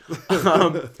episode.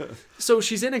 So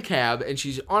she's in a cab, and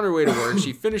she's on her way to work.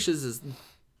 She finishes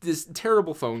this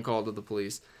terrible phone call to the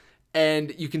police,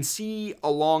 and you can see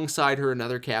alongside her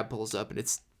another cab pulls up, and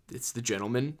it's the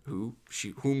gentleman whom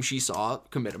she saw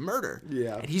commit a murder.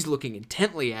 Yeah. And he's looking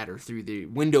intently at her through the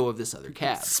window of this other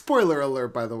cab. Spoiler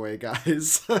alert, by the way,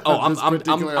 guys. Oh,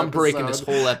 I'm breaking this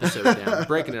whole episode down. I'm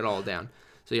breaking it all down.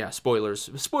 So yeah, spoilers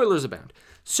abound.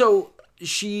 So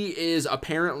she is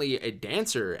apparently a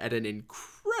dancer at an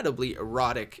incredibly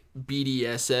erotic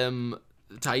BDSM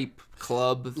type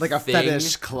club, like a thing.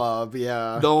 fetish club.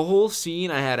 Yeah, the whole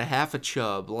scene, I had a half a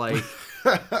chub. Like,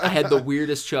 I had the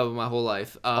weirdest chub of my whole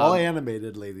life. All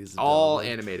animated, ladies and all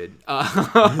gentlemen.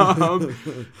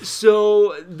 Animated.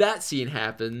 So that scene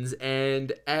happens,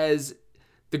 and as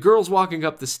the girl's walking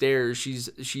up the stairs,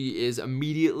 she is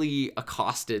immediately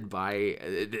accosted by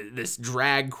this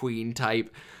drag queen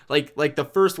type. Like the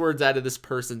first words out of this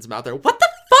person's mouth are, "What the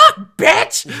fuck,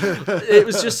 bitch!" It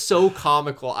was just so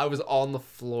comical. I was on the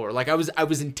floor. Like, I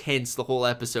was intense the whole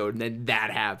episode, and then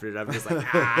that happened. I'm just like,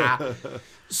 ah.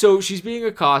 So she's being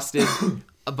accosted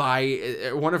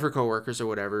by one of her coworkers or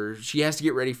whatever. She has to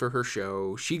get ready for her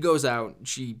show. She goes out.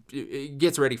 She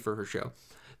gets ready for her show.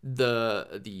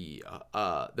 The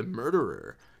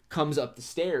murderer comes up the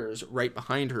stairs right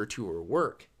behind her to her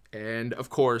work. And, of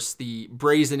course, the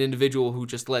brazen individual who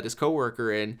just let his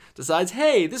coworker in decides,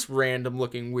 hey, this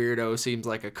random-looking weirdo seems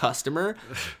like a customer.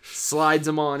 Slides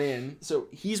him on in. So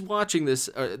he's watching this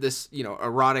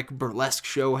erotic burlesque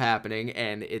show happening,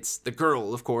 and it's the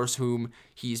girl, of course, whom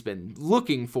he's been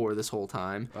looking for this whole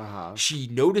time. Uh-huh. She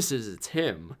notices it's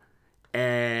him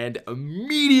and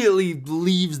immediately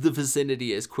leaves the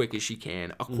vicinity as quick as she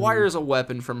can, acquires a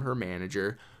weapon from her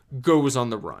manager, goes on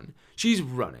the run. She's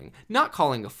running, not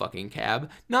calling a fucking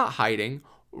cab, not hiding,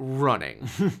 running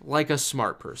like a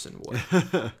smart person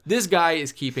would. This guy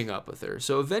is keeping up with her.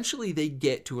 So eventually they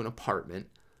get to an apartment.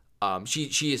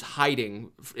 She is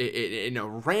hiding in a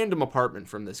random apartment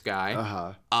from this guy.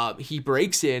 Uh-huh. He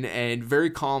breaks in and very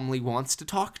calmly wants to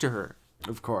talk to her.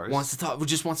 Of course. Wants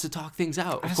to talk things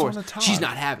out. Of just course. wanna talk. She's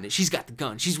not having it. She's got the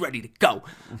gun. She's ready to go.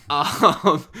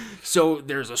 So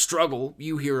there's a struggle.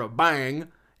 You hear a bang.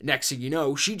 Next thing you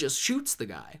know, she just shoots the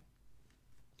guy.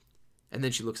 And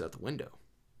then she looks out the window.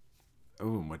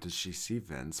 Oh, what does she see,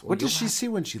 Vince? What does she see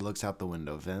when she looks out the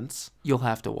window, Vince? You'll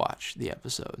have to watch the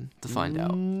episode to find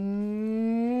out.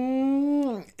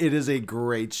 It is a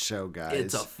great show, guys.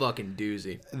 It's a fucking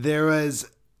doozy. There was,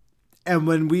 and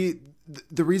when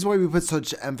the reason why we put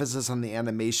such emphasis on the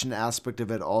animation aspect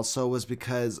of it also was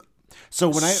because,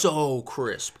 so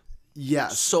crisp.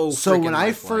 Yes. So when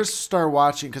I first started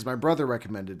watching, because my brother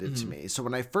recommended it to me. So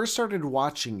when I first started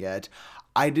watching it,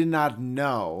 I did not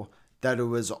know that it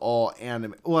was all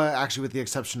anime. Well, actually, with the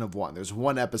exception of one. There's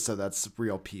one episode that's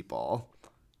real people.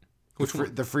 Which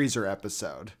one? The freezer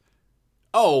episode.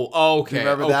 Oh, okay. Do you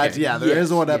remember that? Yeah, there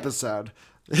is one episode.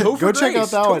 Go check out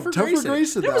that one. Topher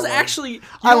Grace. There was actually.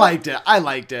 I liked it.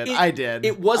 I did.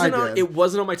 It wasn't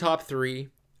on my top 3.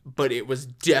 But it was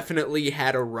definitely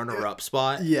had a runner-up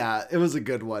spot. Yeah, it was a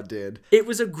good one, dude. It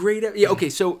was a great... Yeah, okay,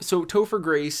 so Topher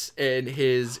Grace and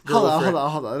his girlfriend...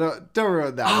 Hold on. Don't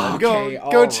ruin that one. Okay,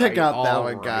 go check out that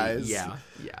one, guys. Yeah,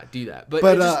 do that.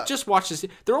 But just watch this.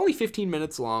 They're only 15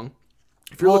 minutes long.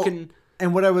 If you're looking...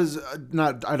 And what I was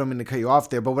I don't mean to cut you off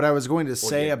there, but what I was going to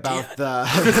say about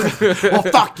the well,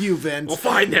 fuck you, Vince. Well,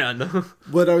 fine then.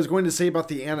 What I was going to say about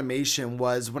the animation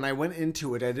was when I went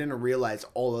into it, I didn't realize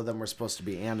all of them were supposed to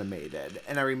be animated.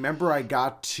 And I remember I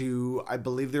got to, I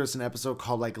believe there was an episode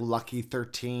called like Lucky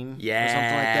 13 or something like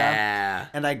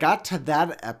that. And I got to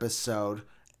that episode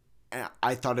and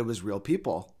I thought it was real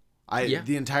people.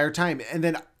 The entire time. And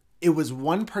then it was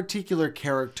one particular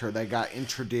character that got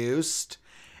introduced.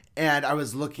 And I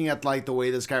was looking at like the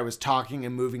way this guy was talking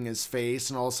and moving his face,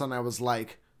 and all of a sudden I was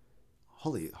like,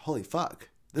 "Holy fuck!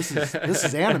 This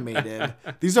is animated.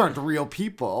 These aren't real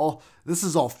people. This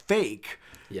is all fake."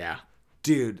 Yeah,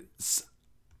 dude,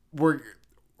 we're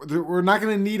not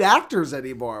going to need actors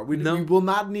anymore. We will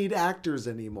not need actors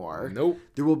anymore. Nope.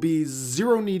 There will be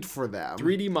zero need for them.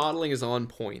 3D modeling is on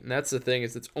point, and that's the thing,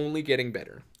 is it's only getting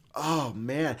better. Oh,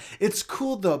 man. It's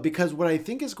cool, though, because what I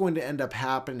think is going to end up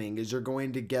happening is you're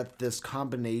going to get this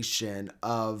combination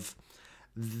of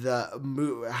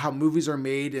how movies are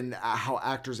made and how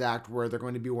actors act, where they're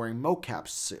going to be wearing mocap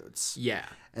suits. Yeah.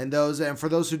 And for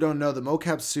those who don't know, the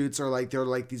mocap suits are they're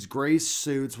like these gray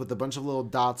suits with a bunch of little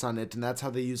dots on it, and that's how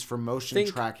they use for motion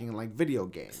tracking in like video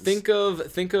games. Think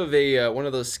of a one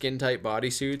of those skin tight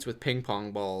bodysuits with ping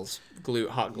pong balls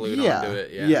hot glued onto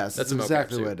it. Yeah. Yes, that's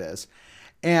exactly what it is.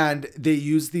 And they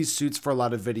use these suits for a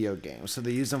lot of video games. So they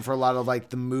use them for a lot of like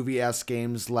the movie-esque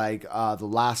games like The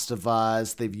Last of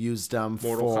Us. They've used them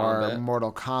for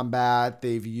Mortal Kombat.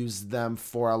 They've used them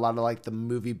for a lot of like the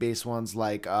movie-based ones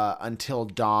like Until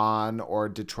Dawn or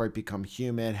Detroit Become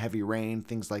Human, Heavy Rain,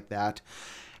 things like that.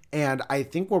 And I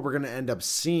think what we're going to end up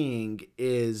seeing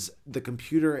is the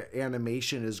computer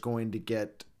animation is going to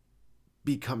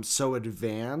become so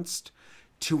advanced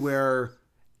to where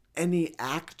any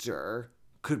actor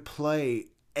could play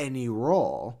any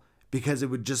role, because it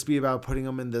would just be about putting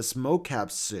them in this mocap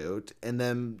suit and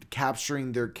then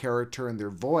capturing their character and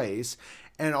their voice.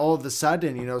 And all of a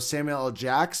sudden, Samuel L.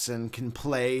 Jackson can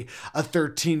play a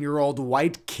 13-year-old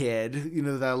white kid,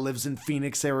 that lives in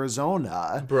Phoenix,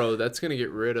 Arizona. Bro, that's going to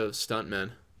get rid of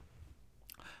stuntmen.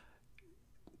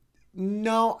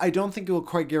 No, I don't think it will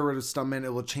quite get rid of stuntmen.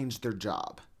 It will change their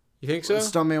job. You think so?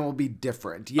 Stuntman will be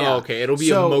different. Yeah. Oh, okay. It'll be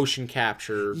a motion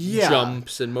capture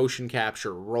jumps and motion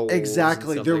capture rolls.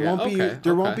 Exactly. There won't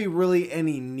won't be really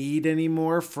any need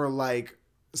anymore for like,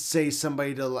 say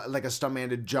somebody to like a stuntman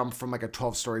to jump from like a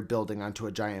 12-story building onto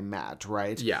a giant mat,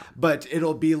 right? Yeah. But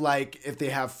it'll be like if they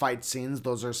have fight scenes,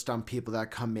 those are stunt people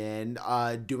that come in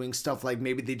doing stuff like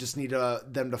maybe they just need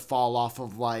them to fall off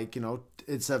of like,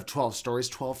 instead of 12 stories,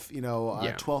 12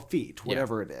 feet,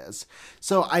 whatever it is.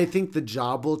 So I think the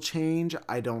job will change.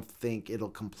 I don't think it'll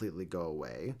completely go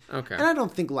away. Okay. And I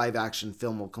don't think live action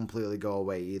film will completely go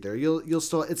away either. You'll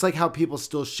still, it's like how people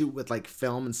still shoot with like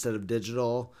film instead of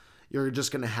digital. You're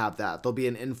just going to have that. There'll be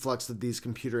an influx of these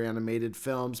computer animated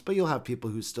films, but you'll have people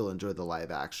who still enjoy the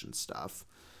live action stuff.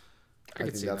 I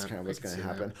think that's kind of what's going to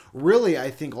happen. Really,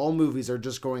 I think all movies are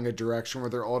just going a direction where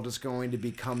they're all just going to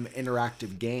become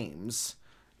interactive games.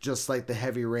 Just like the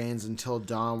Heavy Rains Until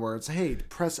Dawn, where it's, hey,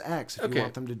 press X if you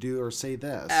want them to do or say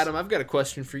this. Adam, I've got a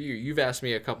question for you. You've asked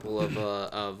me a couple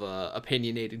of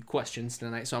opinionated questions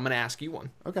tonight, so I'm going to ask you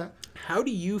one. Okay. How do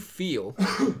you feel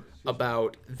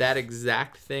about that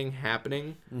exact thing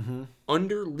happening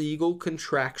under legal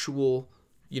contractual,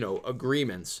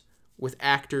 agreements with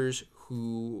actors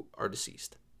who are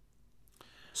deceased?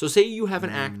 So say you have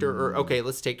an actor,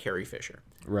 let's take Carrie Fisher.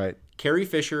 Right. Carrie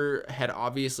Fisher had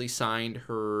obviously signed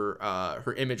her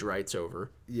image rights over.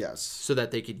 Yes. So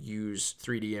that they could use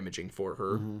 3D imaging for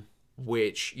her,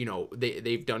 which,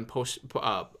 they've done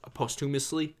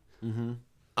posthumously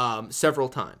several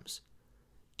times.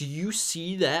 Do you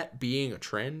see that being a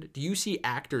trend? Do you see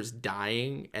actors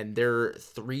dying and their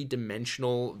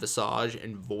 3-dimensional visage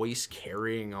and voice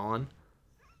carrying on?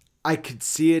 I could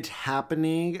see it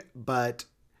happening, but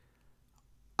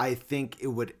I think it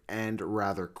would end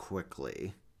rather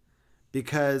quickly.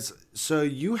 Because,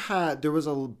 there was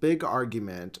a big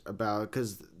argument about,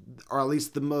 or at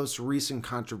least the most recent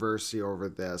controversy over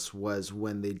this was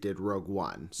when they did Rogue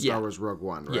One, Star Wars Rogue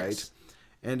One, right? Yes.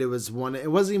 And it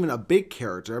wasn't even a big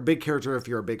character if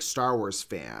you're a big Star Wars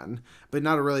fan, but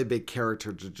not a really big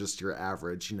character to just your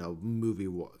average,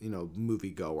 moviegoer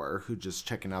who just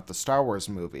checking out the Star Wars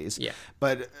movies. Yeah.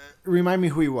 But remind me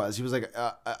who he was. He was like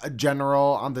a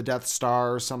general on the Death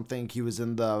Star or something. He was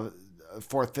in the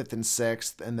 4th, 5th, and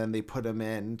 6th, and then they put him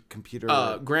in computer.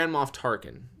 Grand Moff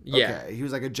Tarkin. Yeah. Okay, he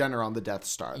was like a general on the Death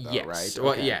Star, though, yes. right?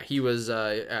 Well, okay. yeah, he was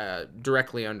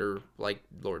directly under like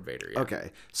Lord Vader. Yeah.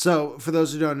 Okay, so for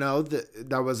those who don't know,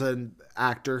 that was an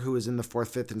actor who was in the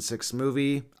 4th, 5th, and 6th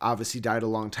movie. Obviously, died a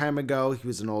long time ago. He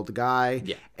was an old guy.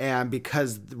 Yeah. And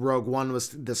because Rogue One was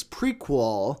this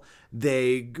prequel,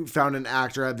 they found an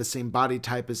actor had the same body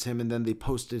type as him, and then they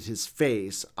posted his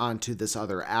face onto this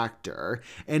other actor.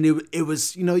 And it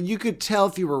was, you could tell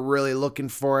if you were really looking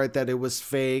for it that it was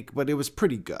fake, but it was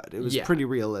pretty good. It was pretty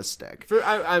realistic.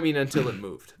 Until it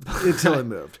moved. Until it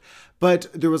moved. But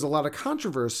there was a lot of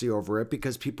controversy over it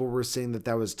because people were saying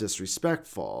that was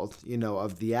disrespectful,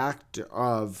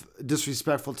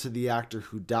 disrespectful to the actor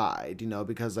who died,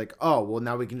 because like, oh, well,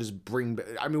 now we can just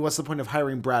what's the point of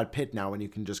hiring Brad Pitt now when you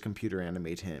can just computer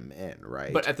animate him in,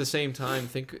 right? But at the same time,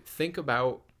 think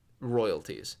about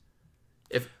royalties.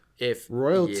 If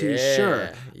royalties,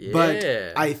 sure. Yeah. But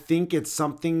I think it's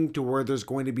something to where there's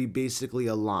going to be basically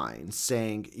a line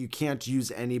saying you can't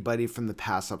use anybody from the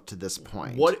past up to this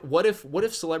point. What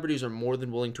if celebrities are more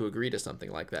than willing to agree to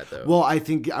something like that, though? Well, I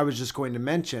think I was just going to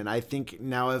mention, I think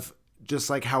now if just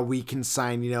like how we can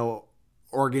sign,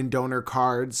 organ donor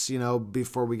cards,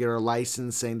 before we get our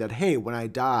license, saying that, hey, when I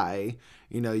die,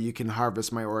 you can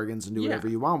harvest my organs and do whatever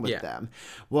you want with them.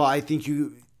 Well, I think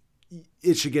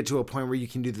it should get to a point where you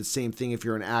can do the same thing if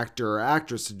you're an actor or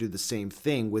actress, to do the same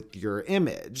thing with your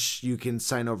image. You can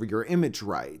sign over your image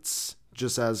rights,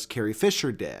 just as Carrie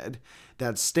Fisher did,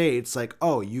 that states like,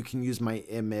 oh, you can use my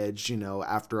image,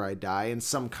 after I die. And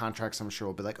some contracts, I'm sure,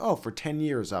 will be like, oh, for 10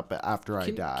 years up after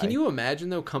I die. Can you imagine,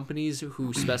 though, companies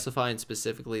who specify and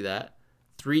specifically that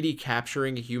 3D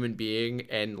capturing a human being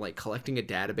and like collecting a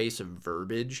database of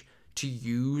verbiage to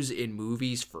use in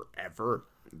movies forever?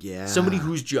 Yeah. Somebody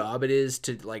whose job it is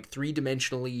to like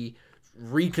 3-dimensionally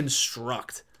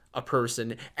reconstruct a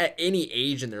person at any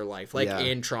age in their life, like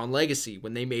in Tron Legacy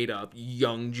when they made up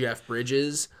young Jeff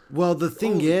Bridges. Well, the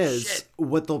thing is,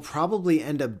 what they'll probably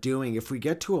end up doing, if we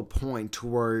get to a point to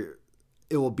where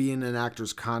it will be in an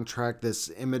actor's contract,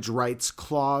 this image rights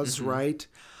clause, right?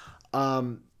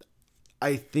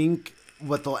 I think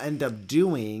what they'll end up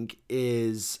doing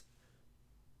is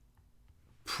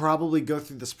probably go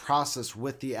through this process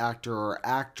with the actor or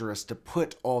actress to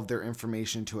put all of their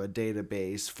information to a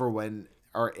database for when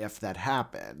or if that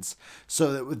happens.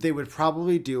 So that what they would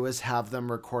probably do is have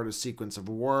them record a sequence of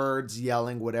words,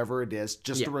 yelling, whatever it is,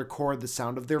 just to record the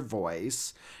sound of their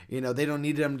voice. They don't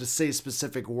need them to say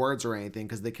specific words or anything,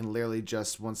 because they can literally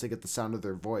just, once they get the sound of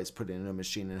their voice, put it in a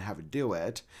machine and have it do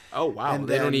it. Oh, wow. And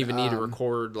they don't even need to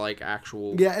record like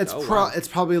actual... Yeah, it's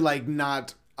probably like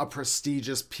not a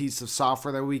prestigious piece of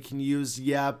software that we can use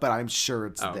yet, but I'm sure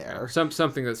it's there.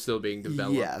 Something that's still being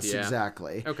developed. Yes,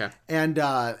 exactly. Okay. And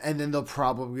then they'll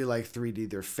probably like 3D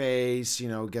their face,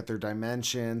 get their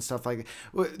dimensions, stuff like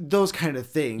those kind of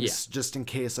things, just in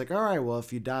case. Like, all right, well,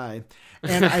 if you die,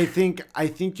 and I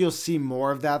think you'll see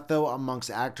more of that though amongst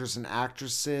actors and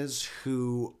actresses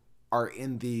who are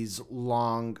in these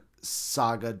long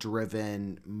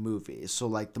saga-driven movies. So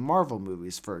like the Marvel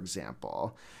movies, for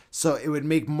example. So it would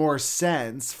make more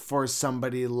sense for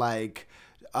somebody like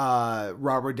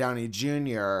Robert Downey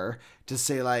Jr. to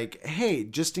say like, hey,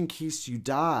 just in case you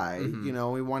die,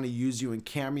 we want to use you in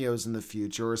cameos in the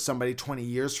future, or somebody 20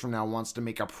 years from now wants to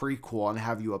make a prequel and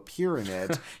have you appear in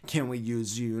it. Can we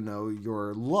use,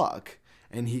 your look?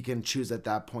 And he can choose at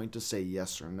that point to say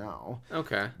yes or no.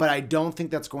 Okay. But I don't think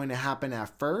that's going to happen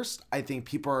at first. I think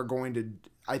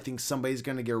somebody's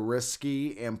going to get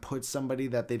risky and put somebody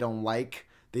that they don't like,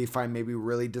 they find maybe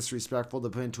really disrespectful, to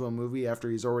put into a movie after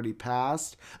he's already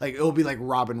passed. Like, it'll be like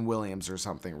Robin Williams or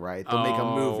something, right? They'll make a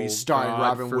movie starring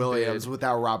Robin Williams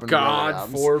without Robin Williams. God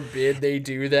forbid they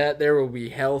do that. There will be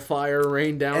hellfire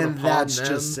rain down upon them. And that's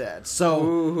just it.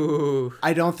 So,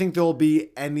 I don't think there'll be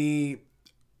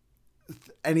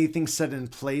anything set in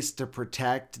place to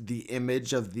protect the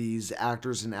image of these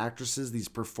actors and actresses, these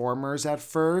performers at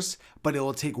first, but it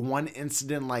will take one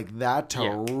incident like that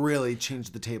to really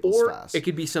change the tables fast. It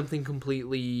could be something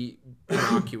completely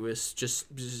innocuous,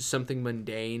 just something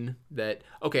mundane that,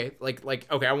 okay,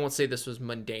 I won't say this was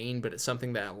mundane, but it's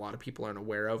something that a lot of people aren't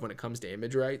aware of when it comes to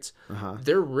image rights.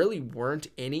 There really weren't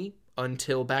any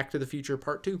until Back to the Future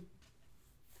Part 2.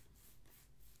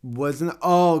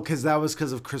 Because that was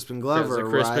because of Crispin Glover,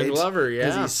 right? Crispin Glover, yeah.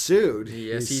 Because he sued.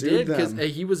 Yes, he did, because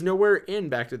he was nowhere in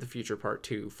Back to the Future Part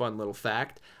 2. Fun little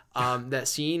fact. That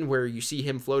scene where you see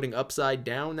him floating upside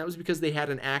down, that was because they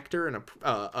had an actor and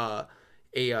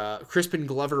a Crispin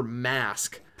Glover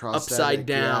mask upside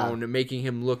down, making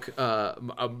him look,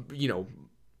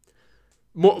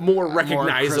 more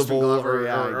recognizable, Glover,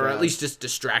 or at least just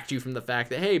distract you from the fact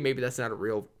that, hey, maybe that's not a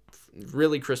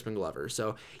really Crispin Glover.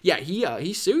 So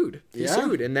he sued. He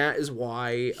sued, and that is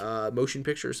why Motion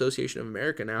Picture Association of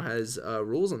America now has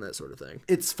rules on that sort of thing.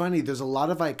 It's funny. There's a lot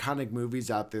of iconic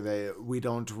movies out there that we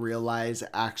don't realize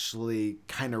actually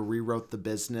kind of rewrote the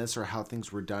business or how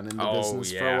things were done in the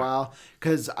business for a while.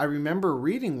 Because I remember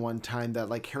reading one time that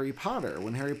like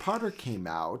when Harry Potter came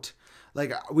out,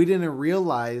 like we didn't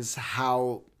realize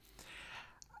how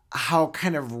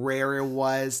kind of rare it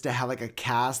was to have like a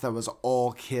cast that was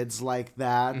all kids like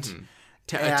that.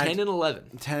 10 and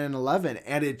 11. 10 and 11.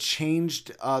 And it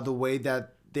changed the way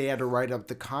that they had to write up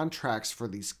the contracts for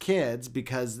these kids,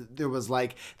 because there was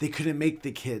like, they couldn't make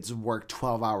the kids work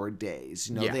 12-hour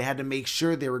days. They had to make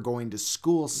sure they were going to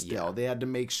school still. Yeah. They had to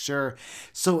make sure.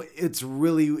 So it's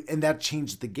really, and that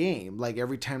changed the game. Like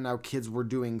every time now kids were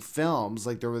doing films,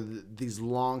 like there were these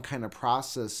long kind of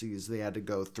processes they had to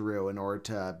go through in order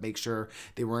to make sure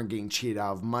they weren't getting cheated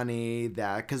out of money,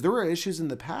 because there were issues in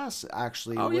the past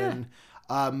actually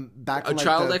Back in A like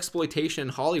child exploitation in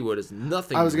Hollywood is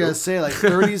nothing. I was new. gonna say like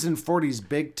 30s and 40s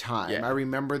big time. Yeah. I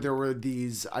remember there were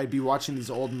these. I'd be watching these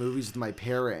old movies with my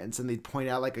parents, and they'd point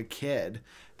out like a kid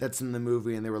that's in the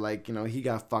movie, and they were like, he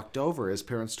got fucked over. His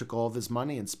parents took all of his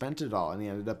money and spent it all, and he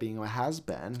ended up being a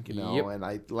has-been, Yep. and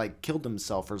I like killed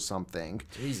himself or something.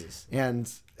 Jesus.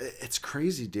 And it's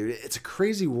crazy, dude. It's a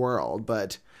crazy world,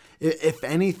 but. If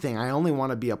anything, I only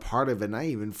want to be a part of it, not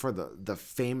even for the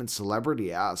fame and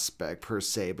celebrity aspect per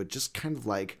se, but just kind of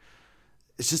like,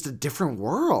 it's just a different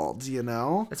world,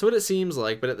 That's what it seems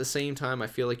like, but at the same time, I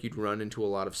feel like you'd run into a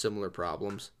lot of similar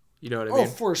problems. You know what I mean? Oh,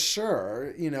 for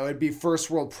sure. It'd be first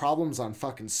world problems on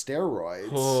fucking steroids.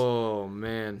 Oh,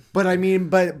 man. But I mean,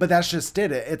 but that's just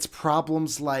it. It's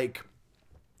problems like,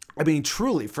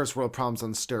 truly first world problems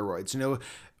on steroids.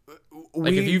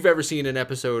 Like if you've ever seen an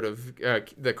episode of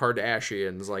the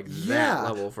Kardashians, like that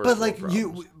level first but like world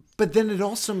problems. but then it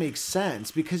also makes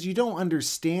sense because you don't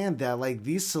understand that like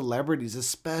these celebrities,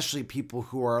 especially people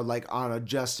who are like on a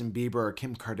Justin Bieber or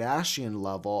Kim Kardashian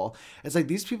level, it's like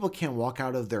these people can't walk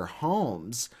out of their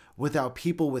homes without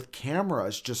people with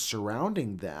cameras just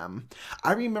surrounding them.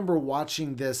 I remember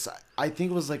watching this, I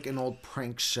think it was like an old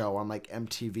prank show on like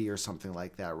MTV or something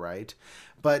like that, right?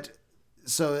 But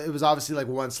so it was obviously like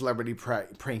one celebrity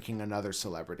pranking another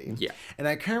celebrity. Yeah. And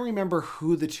I can't remember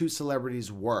who the two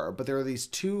celebrities were, but there were these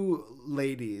two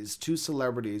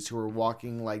celebrities who were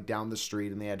walking like down the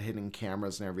street, and they had hidden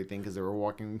cameras and everything because they were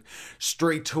walking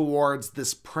straight towards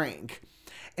this prank.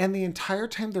 And the entire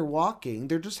time they're walking,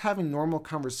 they're just having normal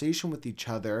conversation with each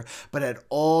other. But at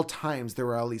all times, there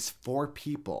were at least 4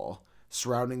 people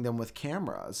surrounding them with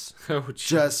cameras. Oh,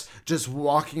 geez. just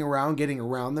walking around, getting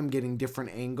around them, getting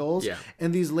different angles. Yeah.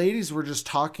 And these ladies were just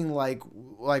talking like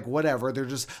whatever. They're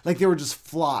just like, they were just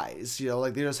flies,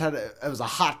 like they just had it was a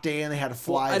hot day and they had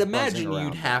flies. I'd imagine buzzing you'd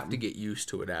around have them. to get used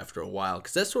to it after a while,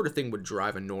 because that sort of thing would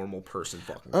drive a normal person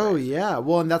fucking Oh crazy. yeah.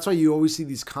 Well, and that's why you always see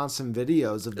these constant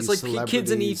videos of It's these like celebrities.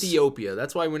 kids in Ethiopia.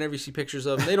 That's why whenever you see pictures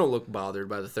of them, they don't look bothered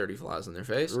by the 30 flies on their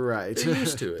face. Right. They're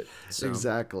used to it. So,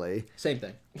 Exactly. Same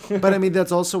thing. But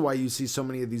that's also why you see so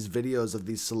many of these videos of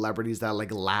these celebrities that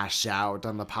like lash out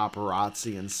on the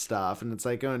paparazzi and stuff, and it's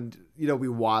like, we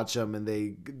watch them and they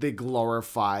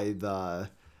glorify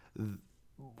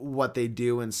what they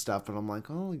do and stuff, and I'm like,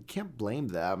 oh, you can't blame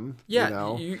them.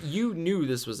 Yeah, you knew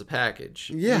this was a package.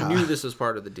 Yeah. You knew this was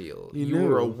part of the deal. You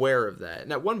were aware of that.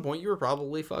 And at one point, you were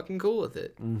probably fucking cool with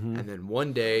it. Mm-hmm. And then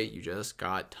one day, you just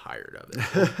got tired of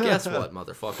it. Well, guess what,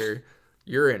 motherfucker?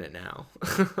 You're in it now.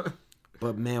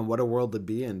 But man, what a world to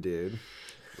be in, dude.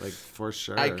 Like, for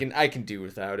sure. I can do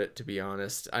without it, to be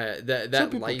honest. That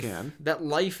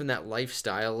life and that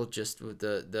lifestyle, just with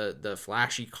the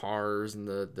flashy cars and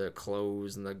the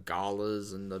clothes and the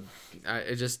galas and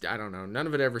I don't know. None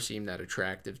of it ever seemed that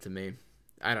attractive to me.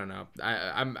 I don't know.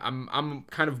 I'm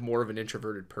kind of more of an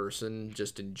introverted person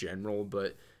just in general,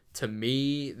 but to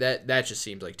me that just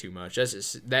seems like too much.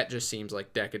 That just seems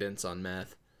like decadence on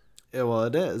meth. Yeah, well,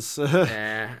 it is.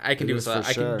 I can do without.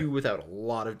 I sure. can do without a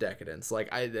lot of decadence.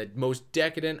 Like the most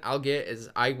decadent I'll get is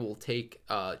I will take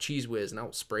Cheese Whiz and I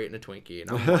will spray it in a Twinkie,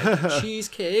 and I'm like,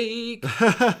 cheesecake.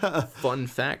 Fun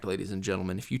fact, ladies and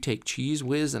gentlemen: if you take Cheese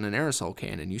Whiz in an aerosol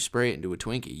can and you spray it into a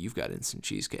Twinkie, you've got instant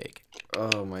cheesecake.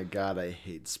 Oh my god, I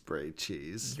hate spray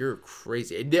cheese. You're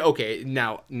crazy. Okay,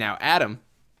 now Adam.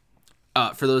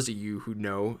 For those of you who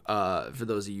know, for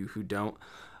those of you who don't,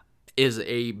 is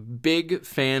a big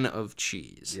fan of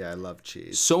cheese. Yeah, I love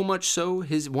cheese. So much so,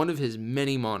 one of his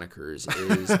many monikers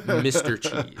is Mr.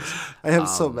 Cheese. I have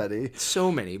so many.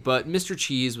 So many, but Mr.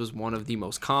 Cheese was one of the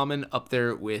most common, up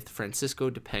there with Francisco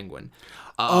de Penguin.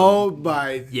 Oh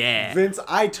my, yeah, Vince!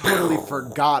 I totally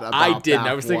forgot about. I didn't.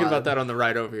 That I was thinking one. about that on the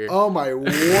ride over here. Oh my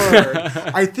word!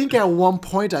 I think at one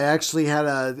point I actually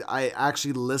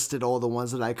listed all the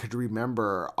ones that I could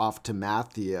remember off to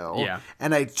Matthew. Yeah,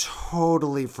 and I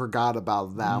totally forgot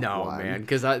about that one. No, man,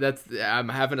 because I'm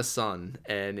having a son,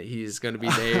 and he's gonna be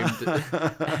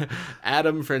named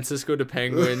Adam Francisco de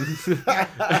Penguin.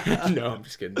 No, I'm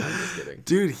just kidding.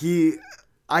 Dude,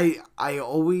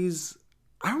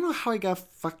 I don't know how I got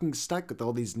fucking stuck with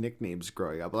all these nicknames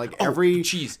growing up. Like every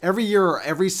year or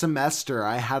every semester,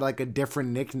 I had like a different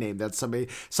nickname that somebody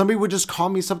would just call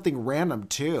me something random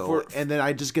too, and then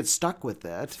I just get stuck with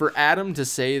it. For Adam to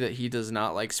say that he does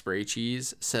not like spray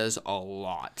cheese says a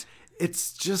lot.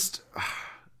 It's just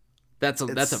that's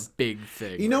a big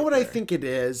thing. You know what I think it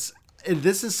is? And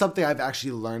this is something I've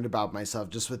actually learned about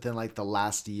myself just within like the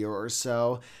last year or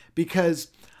so, because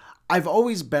I've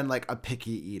always been like a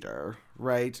picky eater,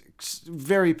 right?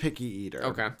 Very picky eater.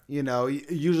 Okay. You know,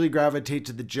 usually gravitate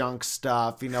to the junk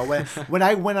stuff. You know, when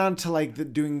I went on to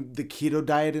like doing the keto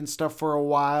diet and stuff for a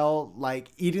while, like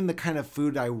eating the kind of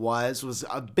food I was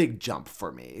a big jump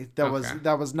for me. That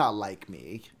was not like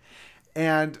me.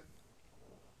 And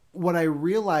what I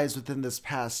realized within this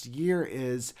past year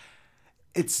is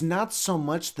it's not so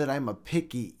much that I'm a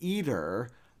picky eater,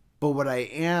 but what I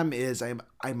am is I'm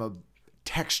a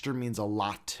texture means a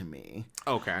lot to me.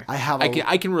 Okay.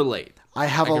 I can relate. I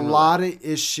have a lot of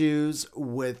issues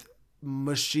with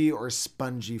mushy or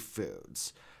spongy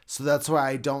foods. So that's why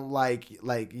I don't like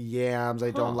yams,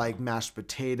 I don't like mashed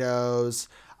potatoes,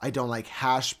 I don't like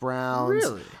hash browns.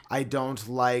 Really? I don't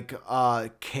like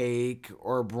cake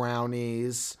or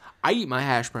brownies. I eat my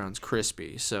hash browns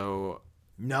crispy, so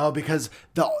No, because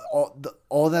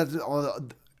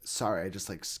sorry, I just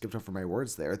like skipped over my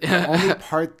words there. The only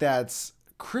part that's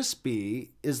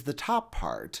crispy is the top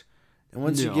part. And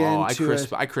once you get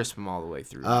into I crisp them all the way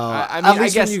through. at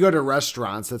least when you go to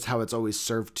restaurants, that's how it's always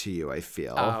served to you, I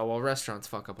feel. Well, restaurants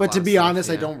fuck up. But to be honest,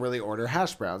 I don't really order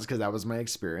hash browns because that was my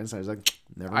experience. I was like,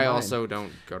 never mind. I also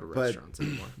don't go to restaurants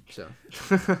anymore. So,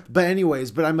 but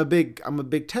anyways, I'm a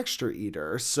big texture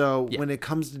eater. So when it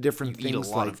comes to different things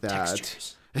like that,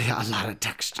 textures. Yeah, a lot of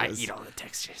textures. I eat all the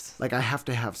textures. Like I have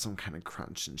to have some kind of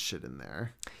crunch and shit in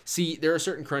there. See, there are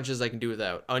certain crunches I can do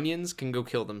without. Onions can go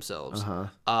kill themselves.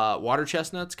 Water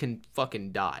chestnuts can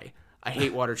fucking die. I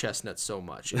hate water chestnuts so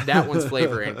much. That one's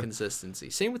flavor and consistency.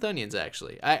 Same with onions,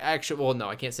 actually. I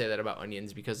can't say that about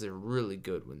onions because they're really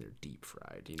good when they're deep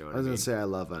fried. You know what I mean? I was gonna say I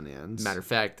love onions. Matter of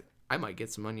fact, I might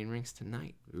get some onion rings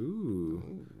tonight. Ooh,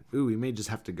 we may just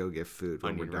have to go get food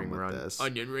when we're done with this.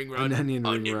 Onion ring run. Onion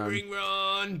ring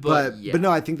run. But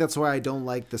no, I think that's why I don't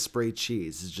like the spray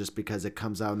cheese. It's just because it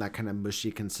comes out in that kind of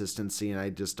mushy consistency, and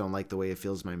I just don't like the way it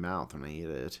feels in my mouth when I eat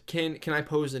it. Can I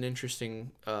pose an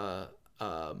interesting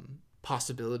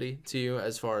possibility to you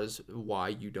as far as why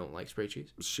you don't like spray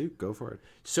cheese? Shoot, go for it.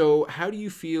 So, how do you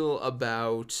feel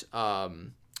about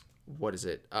what is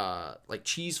it? Like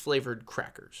cheese flavored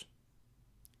crackers?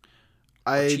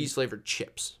 Cheese flavored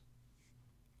chips.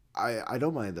 I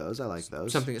don't mind those. I like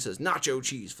those. Something that says nacho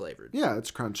cheese flavored. Yeah,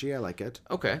 it's crunchy. I like it.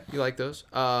 Okay, you like those.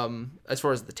 As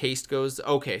far as the taste goes,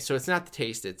 okay, so it's not the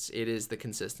taste; it is the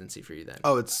consistency for you then.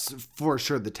 Oh, it's for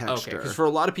sure the texture. Okay, because for a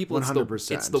lot of people,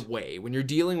 100%. It's the whey. When you're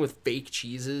dealing with fake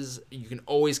cheeses, you can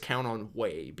always count on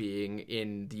whey being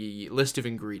in the list of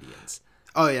ingredients.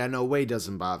 Oh yeah, no, whey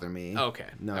doesn't bother me. Okay.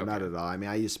 No, not at all. I mean,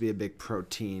 I used to be a big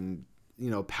protein,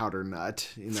 powder nut,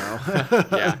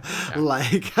 yeah.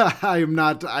 Like I am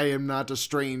not a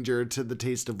stranger to the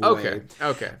taste of whey.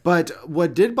 Okay. But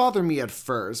what did bother me at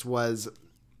first was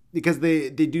because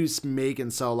they do make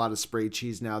and sell a lot of spray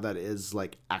cheese now that is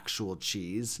like actual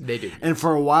cheese. They do. And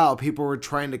for a while people were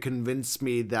trying to convince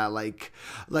me that like,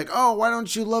 oh, why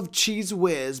don't you love Cheese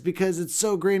Whiz? Because it's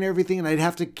so great and everything. And I'd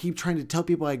have to keep trying to tell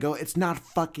people, I go, it's not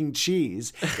fucking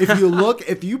cheese.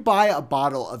 If you buy a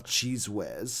bottle of Cheese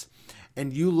Whiz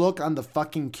and you look on the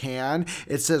fucking can,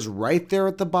 it says right there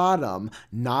at the bottom,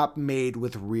 not made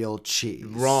with real cheese.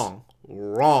 Wrong.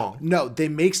 No, they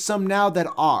make some now that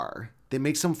are. They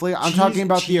make some flavor. I'm talking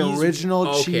about the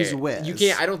original Cheese Whiz. You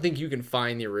can't. I don't think you can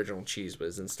find the original Cheese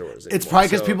Whiz in stores anymore. It's probably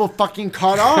because people fucking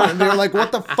caught on. And they're like,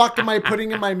 what the fuck am I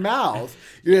putting in my mouth?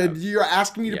 You're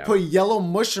asking me to put yellow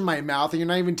mush in my mouth, and you're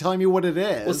not even telling me what it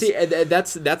is. Well, see,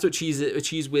 that's what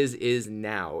Cheese Whiz is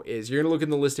now. Is you're gonna look in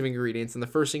the list of ingredients, and the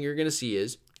first thing you're gonna see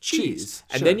is cheese.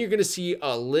 And then you're gonna see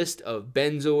a list of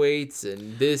benzoates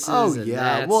and this. Oh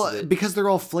yeah, well, because they're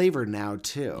all flavored now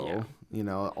too. Yeah.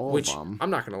 All of them. I'm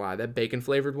not gonna lie, that bacon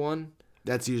flavored one.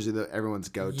 That's usually everyone's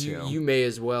go-to. You may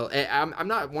as well. I'm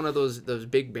not one of those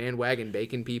big bandwagon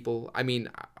bacon people. I mean,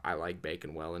 I like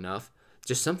bacon well enough.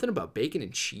 Just something about bacon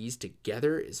and cheese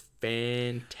together is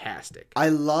fantastic. I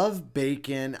love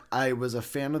bacon. I was a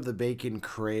fan of the bacon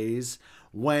craze.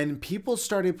 When people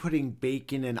started putting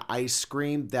bacon in ice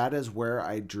cream, that is where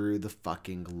I drew the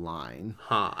fucking line.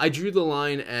 I drew the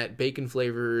line at bacon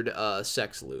flavored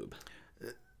sex lube.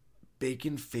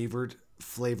 Bacon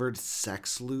flavored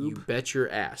sex lube? You bet your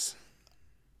ass.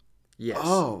 Yes.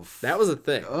 Oh, that was a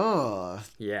thing. Oh,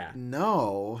 yeah.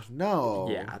 No.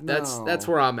 Yeah, that's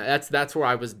where I'm at. That's where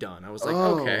I was done. I was like,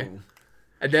 okay.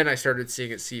 And then I started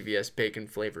seeing at CVS bacon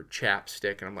flavored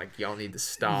chapstick, and I'm like, y'all need to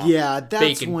stop. Yeah,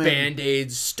 that's bacon when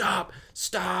Band-Aids. Stop.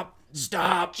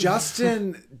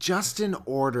 Justin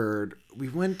ordered. We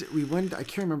went. I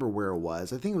can't remember where it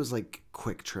was. I think it was like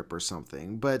Quick Trip or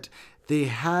something. But they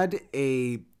had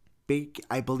I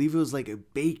believe it was like a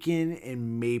bacon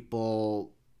and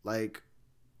maple, like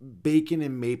bacon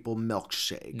and maple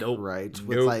milkshake. Nope. Right?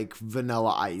 With Nope. like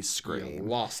vanilla ice You cream.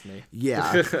 lost me.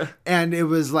 Yeah. And it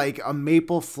was like a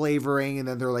maple flavoring, and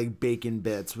then they're like bacon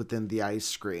bits within the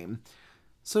ice cream.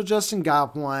 So Justin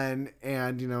got one,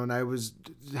 and, and I was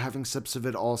having sips of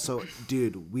it also.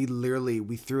 Dude, we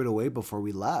threw it away before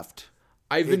we left.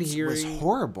 It was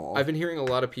horrible. I've been hearing a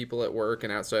lot of people at work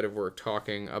and outside of work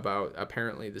talking about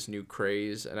apparently this new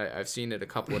craze, and I've seen it a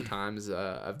couple of times.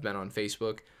 I've been on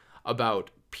Facebook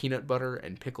about peanut butter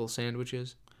and pickle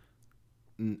sandwiches.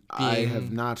 I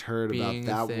have not heard about being a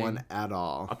that thing. one at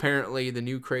all. Apparently, the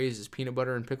new craze is peanut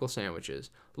butter and pickle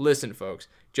sandwiches. Listen, folks,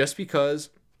 just because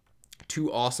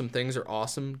two awesome things are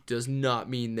awesome does not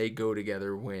mean they go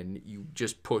together when you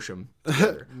just push them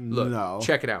together. Look, No.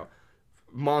 check it out.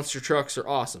 Monster trucks are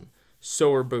awesome.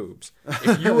 So are boobs.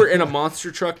 If you were in a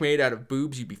monster truck made out of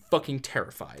boobs, you'd be fucking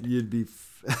terrified. You'd be...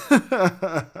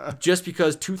 Just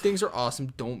because two things are awesome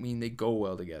don't mean they go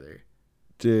well together.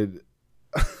 Dude...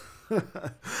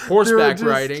 Horseback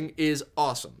riding is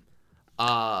awesome.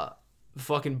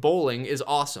 Fucking bowling is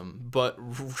awesome, but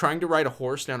trying to ride a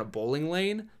horse down a bowling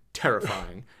lane,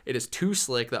 terrifying. It is too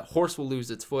slick. That horse will lose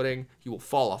its footing. You will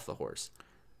fall off the horse.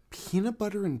 Peanut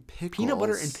butter and pickles. Peanut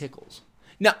butter and pickles.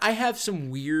 Now, I have some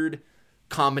weird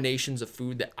combinations of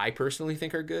food that I personally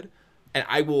think are good, and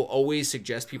I will always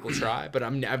suggest people try, but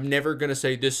I'm never going to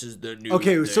say this is the new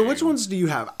Okay, thing. so which ones do you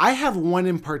have? I have one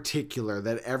in particular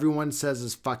that everyone says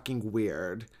is fucking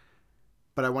weird,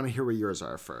 but I want to hear what yours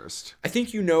are first. I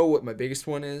think you know what my biggest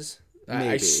one is. I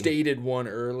Maybe. stated one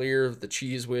earlier, the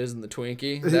Cheese Whiz and the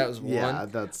Twinkie. That was one. Yeah,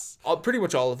 that's Pretty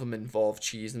much all of them involve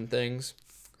cheese and things.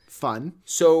 fun.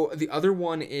 So the other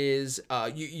one is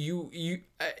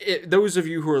those of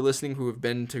you who are listening who have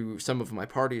been to some of my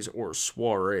parties or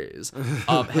soirees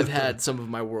have had some of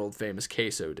my world famous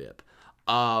queso dip.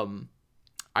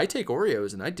 I take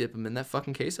Oreos and I dip them in that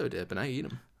fucking queso dip and I eat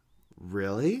them.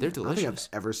 Really? They're I don't think delicious.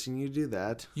 I've ever seen you do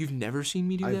that. You've never seen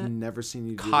me do I've that? never seen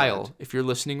you do Kyle, that. if you're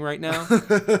listening right now,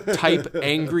 type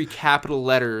angry capital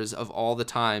letters of all the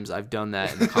times I've done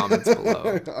that in the comments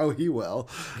below. Oh, he will.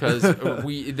 Because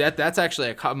that's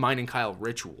actually mine and Kyle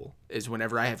ritual is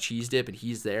whenever I have cheese dip and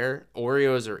he's there,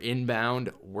 Oreos are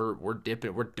inbound, we're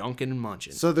dipping, we're dunking and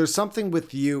munching. So there's something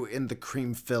with you in the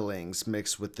cream fillings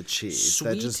mixed with the cheese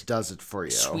that Sweet, just does it for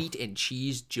you. Sweet and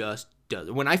cheese just does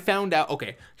it. When I found out,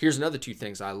 okay, here's another two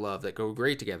things I love that go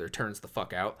great together. Turns the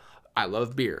fuck out. I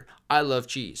love beer. I love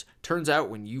cheese. Turns out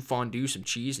when you fondue some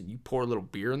cheese and you pour a little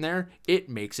beer in there, it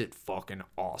makes it fucking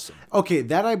awesome. Okay,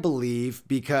 that I believe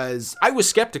because I was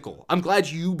skeptical. I'm glad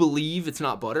you believe it's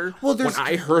not butter. Well, when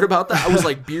I heard about that, I was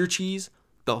like, beer cheese?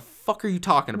 The fuck are you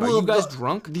talking about? You guys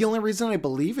drunk? The only reason I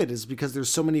believe it is because there's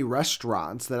so many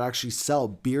restaurants that actually sell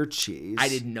beer cheese. I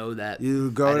didn't know that. I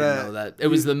didn't know that. It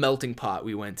was the melting pot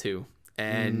we went to.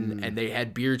 And they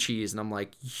had beer cheese, and I'm like,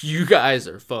 you guys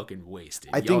are fucking wasted.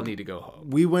 Y'all need to go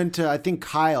home. We went to, I think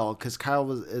Kyle, because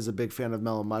Kyle is a big fan of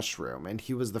Mellow Mushroom, and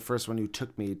he was the first one who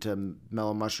took me to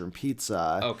Mellow Mushroom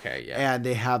Pizza. Okay, yeah. And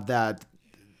they have that,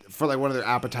 for like one of their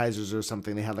appetizers or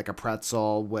something, they had like a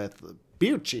pretzel with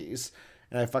beer cheese.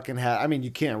 And I fucking had, I mean, you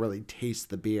can't really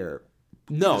taste the beer.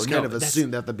 No, just kind of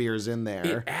assume that the beer's in there.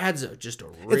 It adds just a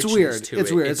richness It's weird. to it.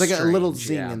 It's weird. It's like strange, a little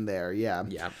zing yeah. in there. Yeah.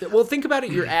 Yeah. Well, think about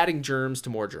it. You're adding germs to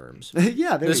more germs.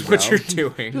 Yeah, there That's you what go. you're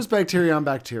doing. Just bacteria on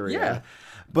bacteria. Yeah.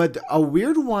 But a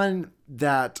weird one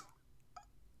that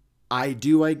I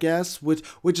do, I guess,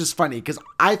 which is funny because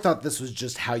I thought this was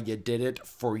just how you did it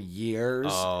for years,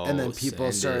 and then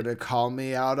people started to call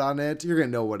me out on it. You're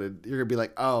gonna know what it. You're gonna be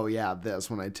like, oh yeah, this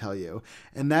when I tell you,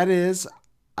 and that is,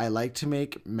 I like to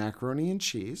make macaroni and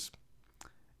cheese,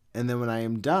 and then when I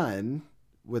am done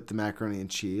with the macaroni and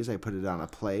cheese, I put it on a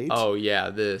plate. Oh yeah,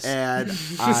 this. And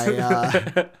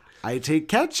I take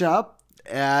ketchup.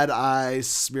 And I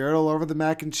smear it all over the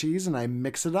mac and cheese, and I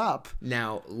mix it up.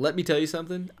 Now, let me tell you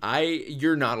something.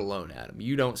 You're not alone, Adam.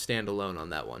 You don't stand alone on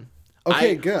that one.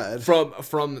 Okay, good.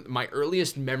 From my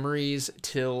earliest memories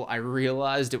till I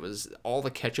realized it was all the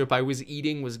ketchup I was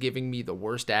eating was giving me the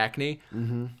worst acne.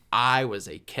 Mm-hmm. I was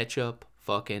a ketchup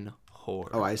fucking whore.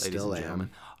 Oh, I still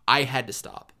am. I had to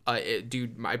stop.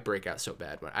 Dude, my breakout so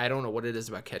bad. I don't know what it is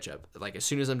about ketchup. Like, as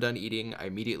soon as I'm done eating, I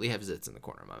immediately have zits in the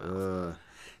corner of my mouth.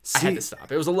 I had to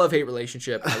stop. It was a love-hate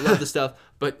relationship. I love the stuff,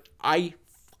 but I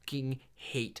fucking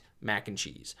hate mac and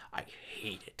cheese. I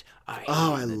hate it.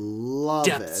 I love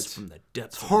depths it. From the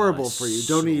depths. It's of horrible my for you.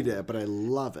 Don't soul. eat it, but I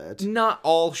love it. Not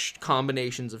all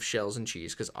combinations of shells and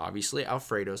cheese, because obviously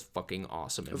Alfredo's fucking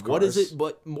awesome. And Of what is course. it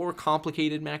but more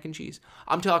complicated mac and cheese?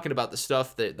 I'm talking about the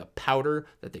stuff that the powder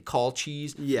that they call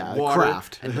cheese, Yeah, water,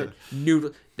 Kraft. and the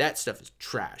noodle. That stuff is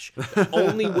trash. The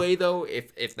only way though,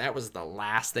 if that was the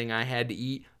last thing I had to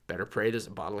eat, better pray there's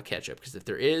a bottle of ketchup, because if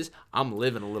there is, I'm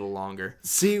living a little longer.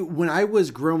 See, when I was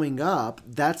growing up,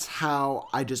 that's how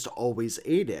I just always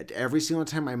ate it. Every single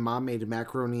time my mom made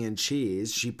macaroni and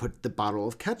cheese, she put the bottle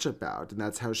of ketchup out, and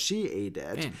that's how she ate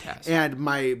it. Fantastic. And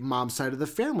my mom's side of the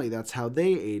family, that's how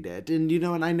they ate it. And,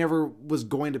 and I never was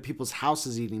going to people's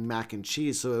houses eating mac and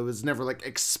cheese, so it was never,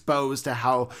 exposed to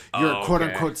how you're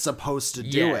quote-unquote supposed to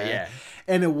do it. Yeah.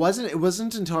 And it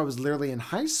wasn't until I was literally in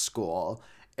high school,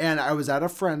 and I was at a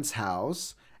friend's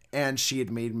house, and she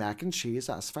had made mac and cheese,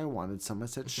 asked if I wanted some. I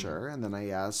said, sure. And then I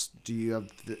asked, do you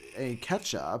have any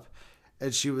ketchup?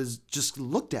 And she was just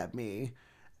looked at me.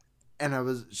 And I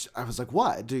was like,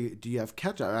 what? Do you have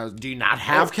ketchup? Do you not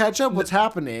have ketchup? What's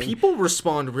happening? People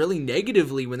respond really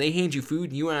negatively when they hand you food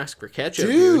and you ask for ketchup,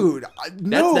 Dude,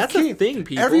 no, that's a thing,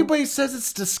 people. Everybody says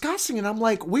it's disgusting, and I'm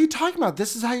like, what are you talking about?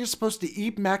 This is how you're supposed to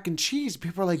eat mac and cheese.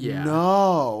 People are like, Yeah.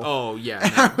 no. Oh yeah.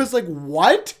 And I was like,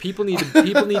 what? People need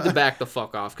to back the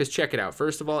fuck off, because check it out.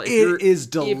 First of all, It is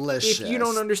delicious. If you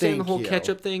don't understand Thank the whole you.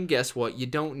 ketchup thing, guess what? You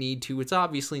don't need to. It's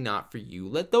obviously not for you.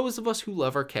 Let those of us who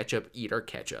love our ketchup eat our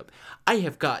ketchup. I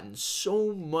have gotten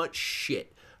so much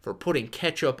shit for putting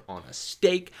ketchup on a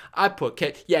steak. I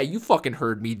put Yeah, you fucking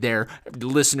heard me there,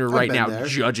 listener, right been now, there.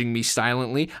 judging me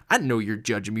silently. I know you're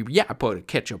judging me, but yeah, I put a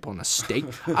ketchup on a steak.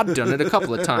 I've done it a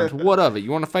couple of times. What of it?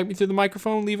 You want to fight me through the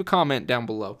microphone? Leave a comment down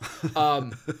below.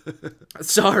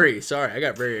 Sorry, I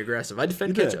got very aggressive. I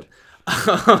defend You did.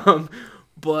 ketchup.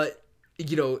 But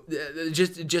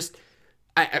just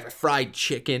I have a fried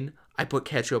chicken. I put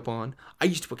ketchup on. I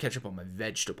used to put ketchup on my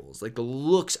vegetables. Like, the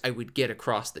looks I would get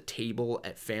across the table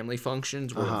at family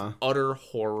functions were of utter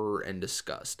horror and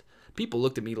disgust. People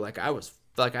looked at me like I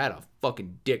had a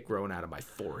fucking dick growing out of my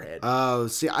forehead. Oh,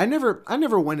 see, I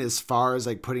never went as far as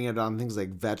putting it on things like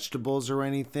vegetables or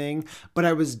anything, but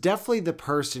I was definitely the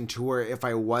person to where if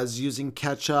I was using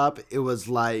ketchup, it was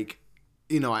like,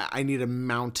 I need a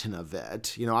mountain of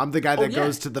it. I'm the guy that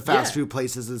goes to the fast food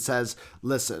places and says,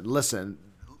 listen,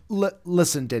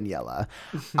 Daniela,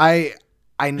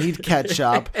 I need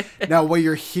ketchup. Now, what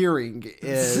you're hearing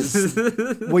is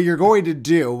what you're going to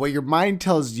do, what your mind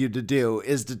tells you to do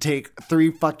is to take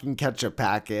 3 fucking ketchup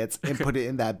packets and put it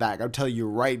in that bag. I'm telling you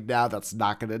right now, that's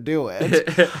not going to do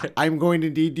it. I'm going to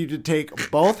need you to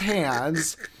take both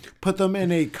hands, put them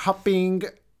in a cupping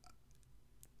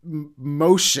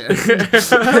motion and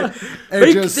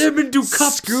Make them into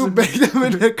cups. make them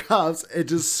into cups and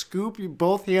just scoop you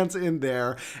both hands in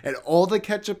there, and all the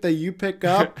ketchup that you pick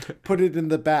up, put it in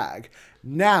the bag.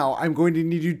 Now I'm going to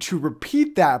need you to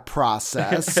repeat that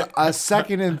process a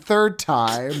second and third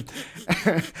time,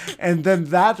 and then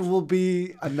that will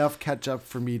be enough ketchup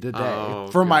for me today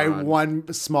for my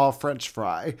one small French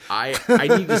fry. I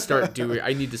need to start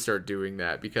doing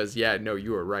that, because no,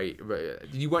 you are right.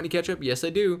 But do you want any ketchup? Yes, I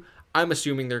do. I'm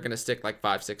assuming they're gonna stick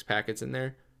 5-6 packets in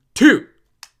there. 2.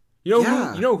 You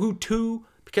know who 2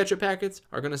 ketchup packets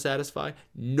are gonna satisfy?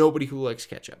 Nobody who likes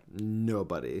ketchup.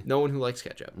 Nobody. No one who likes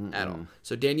ketchup at all.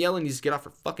 So Daniela needs to get off her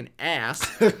fucking ass,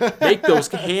 make those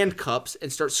hand cups, and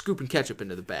start scooping ketchup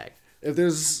into the bag. If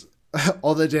there's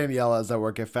all the Danielas that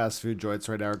work at fast food joints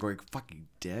right now are going, fucking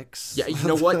dicks. Yeah, you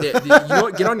know what? You know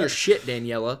what? Get on your shit,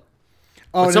 Daniela.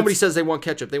 When somebody says they want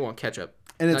ketchup, they want ketchup.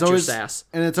 And it's not always your sass.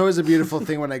 And it's always a beautiful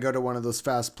thing when I go to one of those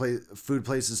food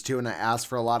places too, and I ask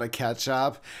for a lot of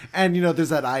ketchup, and there's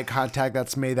that eye contact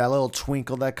that's made, that little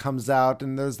twinkle that comes out,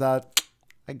 and there's that,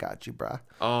 I got you, bruh.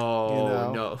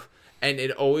 Oh no! And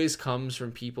it always comes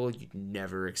from people you'd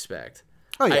never expect.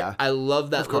 Oh yeah, I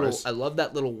love that Of little. course. I love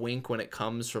that little wink when it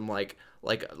comes from like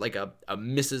a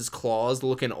Mrs. Claus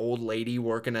looking old lady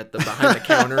working at the behind the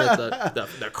counter at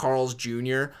the Carl's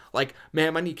Jr. Like,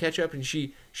 ma'am, I need ketchup, and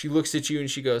she looks at you and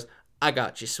she goes, I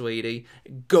got you, sweetie.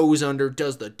 Goes under,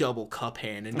 does the double cup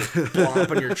hand, and just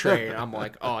plop on your tray. And I'm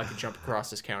like, oh, I could jump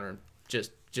across this counter and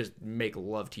just make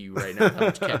love to you right now. How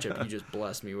much ketchup you just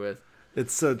blessed me with.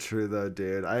 It's so true though,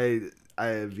 dude.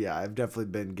 I've definitely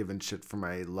been given shit for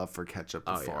my love for ketchup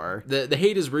before. Oh, yeah. The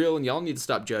hate is real, and y'all need to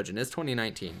stop judging. It's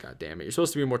 2019, goddammit. You're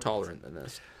supposed to be more tolerant than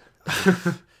this.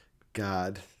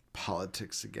 God,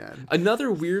 politics again. Another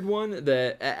weird one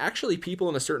that actually people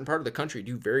in a certain part of the country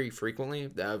do very frequently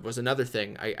was another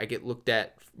thing I get looked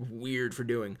at weird for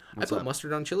doing. I put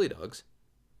mustard on chili dogs.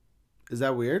 Is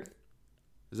that weird?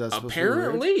 Is that supposed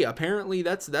to be weird? Apparently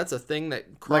that's a thing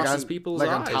that crosses people's eyes,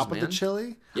 on top man. of the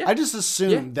chili? Yeah. I just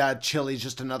assumed that chili is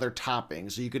just another topping,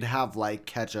 so you could have like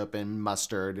ketchup and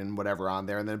mustard and whatever on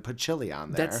there, and then put chili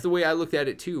on there. That's the way I looked at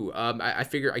it too. I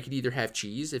figure I could either have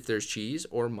cheese if there's cheese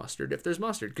or mustard if there's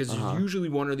mustard, because there's usually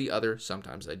one or the other.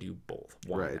 Sometimes I do both.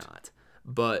 Why not?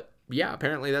 But yeah,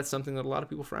 apparently that's something that a lot of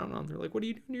people frown on. They're like, "What are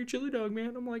you doing to your chili dog,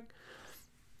 man?" I'm like,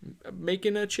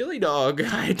 "Making a chili dog."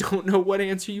 I don't know what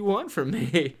answer you want from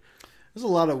me. There's a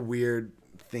lot of weird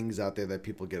things out there that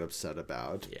people get upset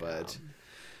about, but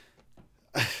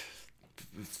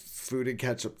food and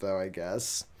ketchup, though, I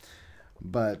guess.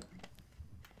 But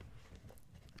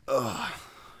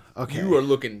okay, you are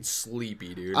looking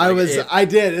sleepy, dude. I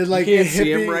did. It hit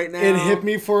me right now. It hit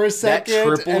me for a second, that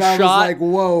triple and I was like,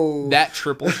 "Whoa!" That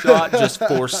triple shot just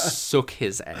forsook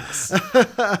his ass.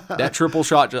 That triple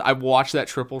shot. I watched that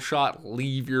triple shot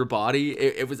leave your body.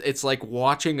 It's like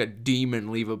watching a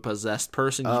demon leave a possessed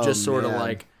person. You just sort of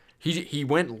like he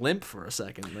went limp for a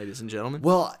second, ladies and gentlemen.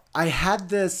 Well, I had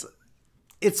this.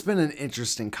 It's been an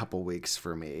interesting couple weeks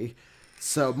for me.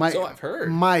 So I've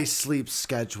heard. My sleep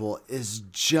schedule is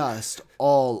just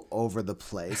all over the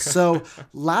place. So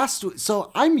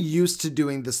I'm used to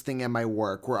doing this thing at my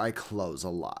work where I close a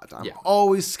lot. I'm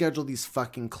always scheduled these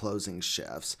fucking closing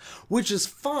shifts, which is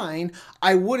fine.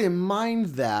 I wouldn't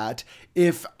mind that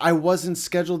if I wasn't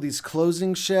scheduled these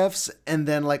closing shifts and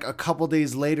then like a couple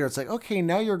days later it's like, okay,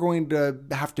 now you're going to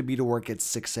have to be to work at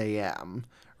 6 a.m.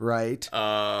 Right?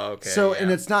 Okay. So, and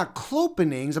it's not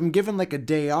clopenings. I'm given like a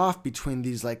day off between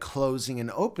these like closing and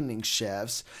opening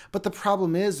shifts. But the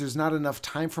problem is there's not enough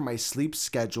time for my sleep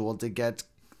schedule to get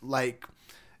like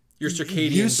your circadian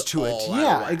used to it.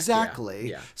 Yeah, exactly.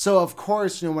 Yeah. So of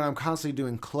course, when I'm constantly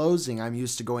doing closing, I'm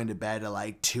used to going to bed at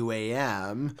like 2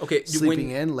 a.m. Okay, sleeping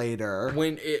in later.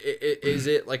 When is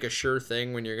it like a sure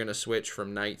thing when you're gonna switch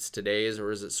from nights to days,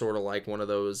 or is it sort of like one of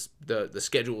those the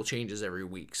schedule changes every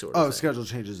week sort of thing? Schedule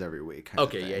changes every week.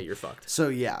 Okay, yeah, you're fucked. So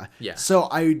yeah. So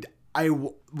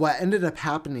what ended up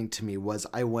happening to me was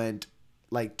I went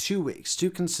like 2 weeks,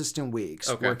 2 consistent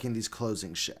weeks working these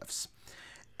closing shifts.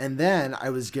 And then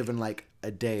I was given like a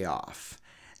day off.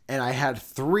 And I had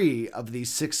 3 of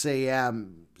these 6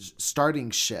 a.m.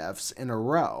 starting shifts in a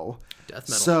row. Death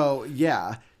metal. So,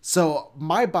 yeah. So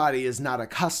my body is not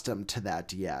accustomed to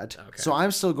that yet. Okay. So I'm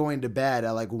still going to bed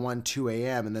at like 1, 2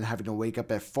 a.m. and then having to wake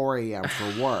up at 4 a.m.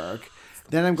 for work.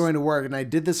 Then I'm going to work, and I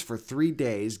did this for 3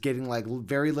 days, getting like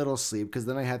very little sleep because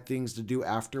then I had things to do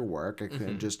after work. I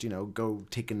couldn't just, go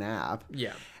take a nap.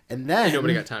 Yeah. And then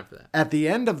nobody got time for that. At the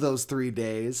end of those 3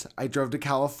 days, I drove to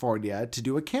California to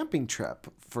do a camping trip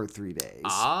for 3 days.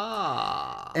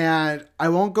 And I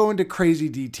won't go into crazy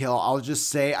detail. I'll just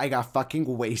say I got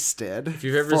fucking wasted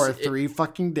for 3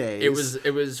 fucking days.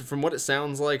 It was from what it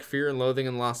sounds like, Fear and Loathing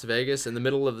in Las Vegas in the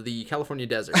middle of the California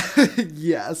desert.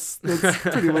 Yes, that's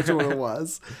pretty much what it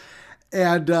was.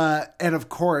 And of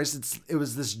course it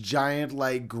was this giant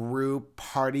like group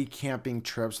party camping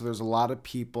trip, so there's a lot of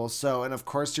people. So, and of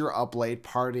course you're up late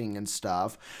partying and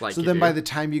stuff. So then by the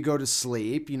time you go to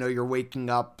sleep, you're waking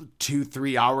up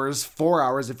 2-3 hours, 4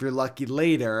 hours if you're lucky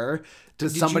later to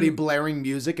somebody blaring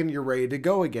music, and you're ready to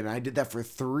go again. I did that for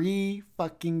 3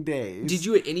 fucking days. Did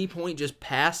you at any point just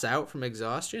pass out from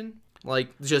exhaustion?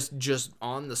 Like just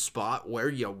on the spot where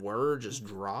you were, just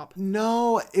drop?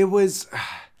 No, it was.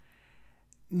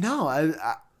 No,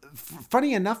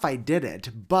 funny enough, I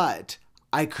didn't, but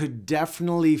I could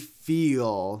definitely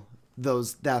feel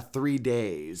that 3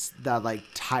 days, that like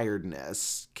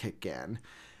tiredness kick in.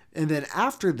 And then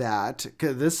after that,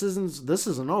 cause this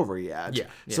isn't over yet. Yeah.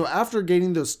 So after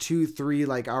getting those 2-3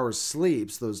 like hours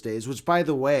sleeps those days, which by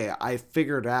the way, I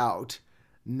figured out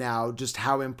now just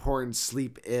how important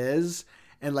sleep is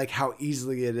and like how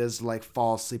easily it is to like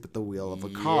fall asleep at the wheel of a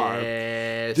car.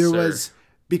 Yes,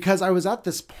 Because I was at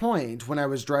this point when I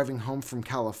was driving home from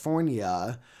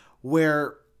California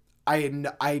where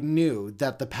I knew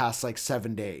that the past like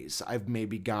 7 days I've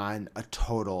maybe gotten a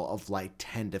total of like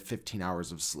 10 to 15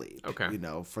 hours of sleep,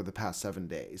 for the past 7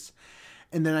 days.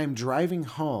 And then I'm driving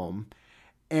home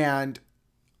and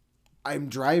I'm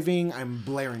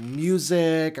blaring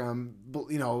music, I'm,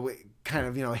 kind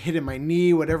of, hitting my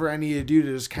knee, whatever I need to do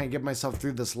to just kind of get myself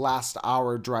through this last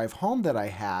hour drive home that I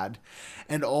had.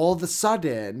 And all of a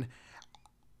sudden,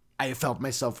 I felt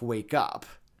myself wake up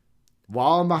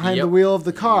while I'm behind the wheel of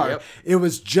the car. Yep. It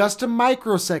was just a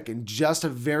microsecond, just a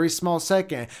very small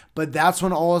second. But that's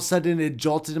when all of a sudden it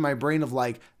jolted in my brain of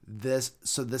like, this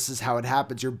is how it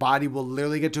happens. Your body will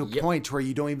literally get to a point where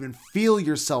you don't even feel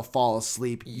yourself fall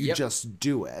asleep. You just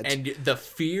do it. And the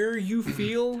fear you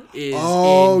feel is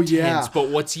intense. But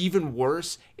what's even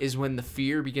worse is when the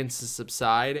fear begins to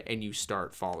subside and you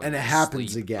start falling and it asleep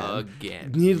happens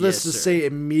again. Needless to say,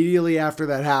 immediately after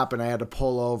that happened, I had to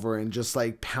pull over and just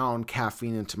like pound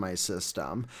caffeine into my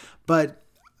system. But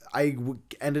I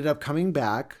ended up coming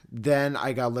back. Then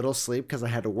I got a little sleep because I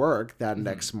had to work that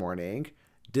next morning.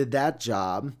 Did that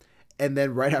job. And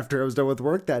then right after I was done with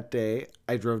work that day,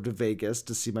 I drove to Vegas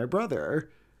to see my brother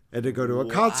and to go to a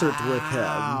concert with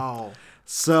him.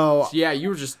 So yeah, you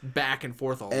were just back and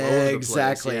forth all over the place.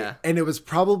 Exactly. Yeah. And it was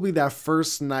probably that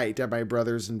first night at my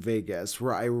brother's in Vegas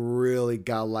where I really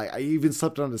got I even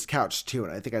slept on his couch too.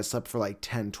 And I think I slept for like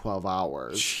 10, 12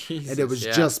 hours. Jesus, and it was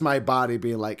just my body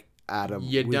being like, Adam,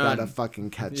 we gotta fucking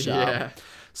catch up.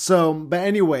 So, but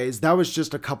anyways, that was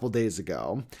just a couple days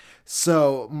ago.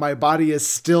 So my body is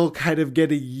still kind of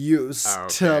getting used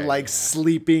to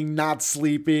sleeping, not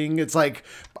sleeping. It's like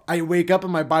I wake up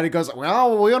and my body goes,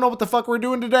 well, we don't know what the fuck we're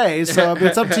doing today. So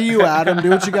it's up to you, Adam. Do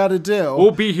what you got to do.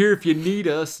 We'll be here if you need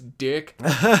us, dick.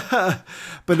 But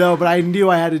I knew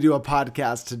I had to do a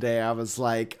podcast today. I was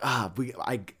like,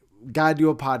 I gotta do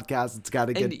a podcast. It's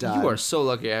gotta get done. You are so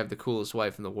lucky I have the coolest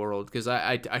wife in the world, because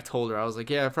I told her, I was like,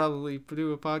 yeah, I'll probably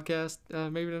do a podcast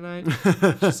maybe tonight.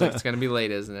 She's like, it's gonna be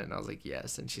late, isn't it? And I was like,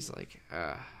 yes. And she's like,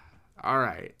 all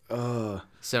right.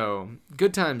 So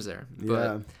good times there.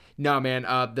 But no, man,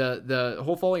 the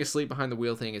whole falling asleep behind the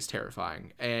wheel thing is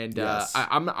terrifying. And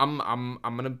I'm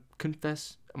gonna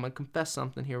confess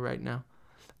something here right now.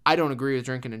 I don't agree with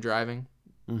drinking and driving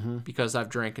because I've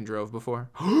drank and drove before.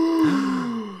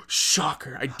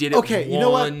 Shocker. I did it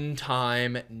one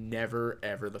time, never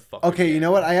ever the fuck again. You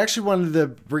know what? I actually wanted to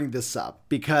bring this up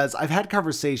because I've had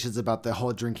conversations about the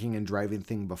whole drinking and driving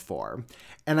thing before.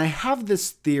 And I have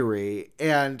this theory,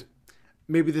 and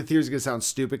maybe the theory is going to sound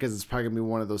stupid because it's probably going to be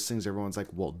one of those things everyone's like,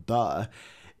 well, duh,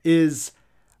 is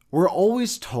we're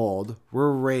always told,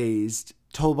 we're raised,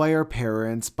 told by our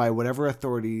parents, by whatever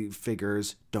authority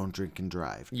figures, don't drink and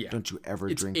drive. Yeah. Don't you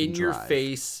ever drink and drive. It's in your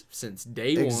face since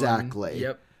day one. Exactly.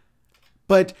 Yep.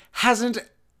 But hasn't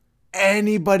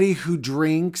anybody who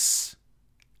drinks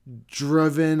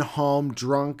driven home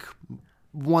drunk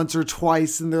once or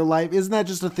twice in their life? Isn't that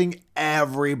just a thing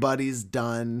everybody's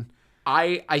done?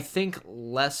 I think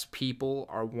less people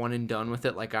are one and done with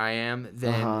it like I am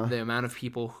than the amount of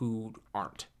people who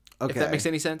aren't. Okay. If that makes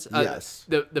any sense. Yes.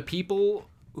 The people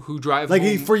who drive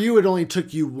home, for you, it only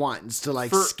took you once to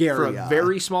scare you. For a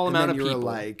very small amount of people,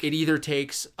 it either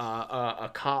takes a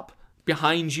cop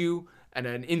behind you and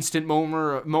an instant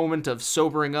moment of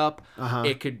sobering up.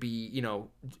 It could be,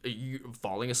 you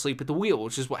falling asleep at the wheel,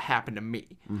 which is what happened to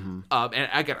me. And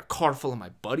I got a car full of my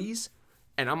buddies,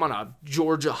 and I'm on a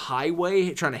Georgia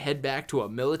highway trying to head back to a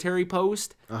military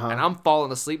post, and I'm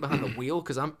falling asleep behind the wheel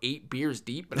because I'm 8 beers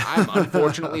deep, and I'm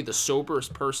unfortunately the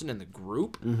soberest person in the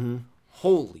group.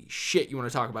 Holy shit, you want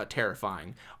to talk about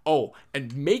terrifying. Oh,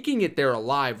 and making it there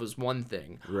alive was one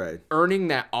thing. Right. Earning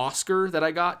that Oscar that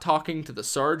I got talking to the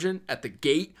sergeant at the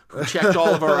gate who checked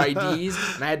all of our IDs,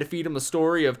 and I had to feed him the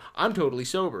story of, I'm totally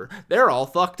sober. They're all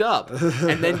fucked up.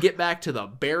 And then get back to the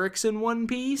barracks in one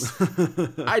piece.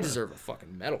 I deserve a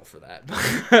fucking medal for that.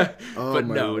 But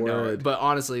no. But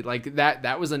honestly,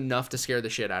 that was enough to scare the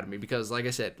shit out of me because, like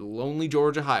I said, lonely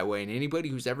Georgia highway, and anybody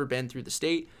who's ever been through the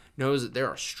state knows that there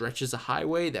are stretches of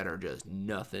highway that are just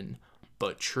nothing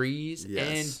but trees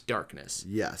and darkness.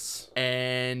 Yes.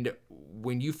 And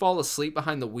when you fall asleep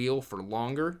behind the wheel for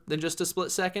longer than just a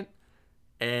split second,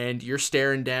 and you're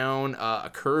staring down a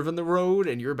curve in the road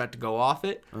and you're about to go off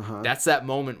it, that's that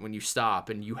moment when you stop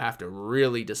and you have to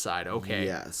really decide,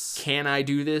 okay, can I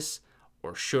do this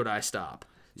or should I stop?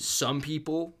 Some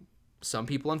people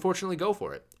unfortunately go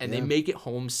for it and they make it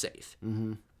home safe.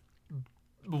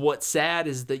 What's sad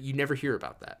is that you never hear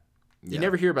about that. You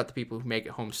never hear about the people who make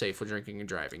it home safe with drinking and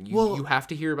driving. You have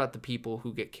to hear about the people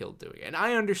who get killed doing it. And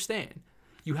I understand.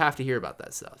 You have to hear about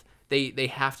that stuff. They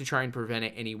have to try and prevent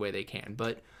it any way they can.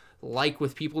 But like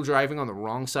with people driving on the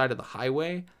wrong side of the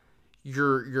highway,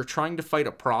 you're trying to fight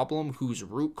a problem whose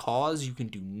root cause you can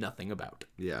do nothing about.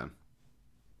 Yeah.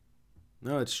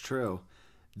 No, it's true.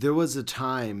 There was a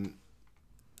time.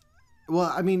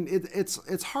 Well, I mean,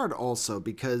 it's hard also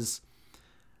because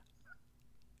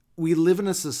we live in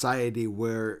a society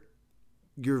where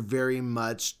you're very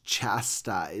much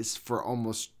chastised for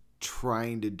almost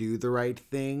trying to do the right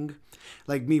thing.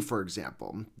 Like me, for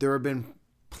example, there have been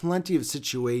plenty of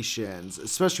situations,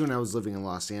 especially when I was living in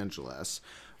Los Angeles,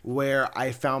 where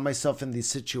I found myself in these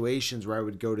situations where I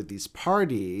would go to these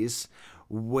parties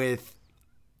with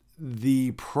the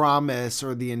promise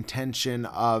or the intention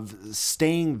of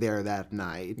staying there that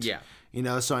night. Yeah. You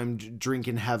know, so I'm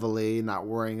drinking heavily, not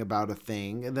worrying about a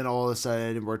thing. And then all of a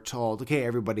sudden we're told, okay,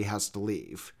 everybody has to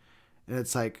leave. And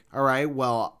it's like, all right,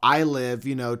 well, I live,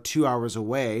 2 hours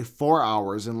away, 4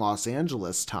 hours in Los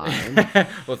Angeles time.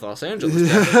 With Los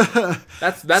Angeles.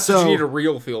 That's what you need a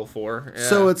real feel for. Yeah.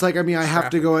 So it's like, I mean, I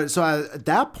have to go. So at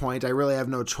that point, I really have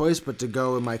no choice but to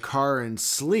go in my car and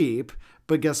sleep.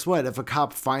 But guess what? If a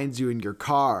cop finds you in your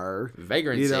car,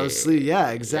 vagrancy. Sleep. Yeah,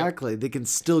 exactly. Yep. They can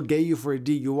still get you for a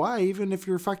DUI, even if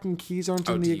your fucking keys aren't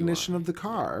in the ignition of the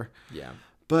car. Yeah.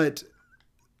 But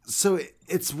so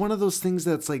it's one of those things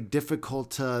that's like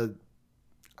difficult to.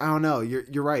 I don't know.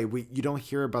 You're right. You don't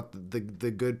hear about the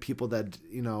good people that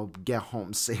get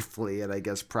home safely and I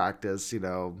guess practice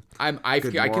I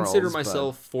consider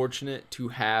myself fortunate to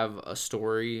have a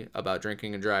story about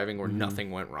drinking and driving where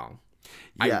nothing went wrong.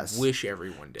 Yes. I wish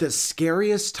everyone did. The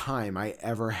scariest time I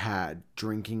ever had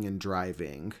drinking and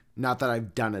driving, not that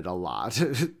I've done it a lot,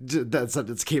 that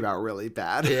sentence came out really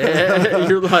bad. Yeah,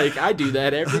 you're like, I do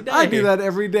that every day. I do that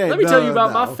every day. Let me tell you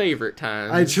about my favorite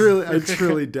times. I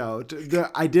truly don't.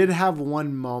 I did have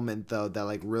one moment, though, that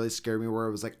like really scared me where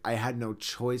it was like I had no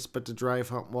choice but to drive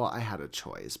home. Well, I had a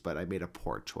choice, but I made a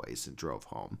poor choice and drove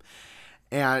home.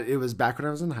 And it was back when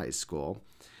I was in high school.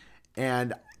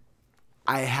 And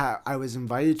I was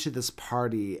invited to this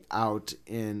party out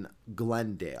in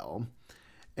Glendale.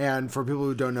 And for people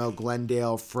who don't know,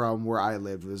 Glendale from where I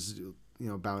lived was,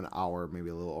 about an hour, maybe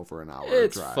a little over an hour drive.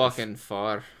 It's fucking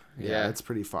far. Yeah, it's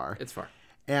pretty far. It's far.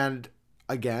 And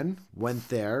again, went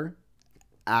there,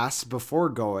 asked before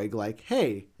going, like,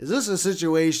 hey, is this a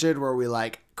situation where we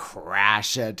like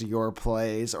crash at your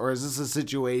place? Or is this a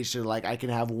situation like I can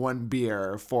have one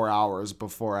beer 4 hours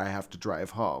before I have to drive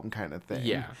home kind of thing?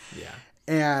 Yeah.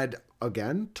 And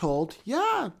again, told,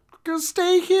 yeah, go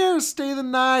stay here, stay the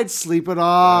night, sleep it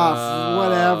off,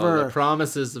 whatever. The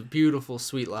promises of beautiful,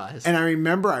 sweet lies. And I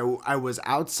remember I was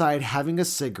outside having a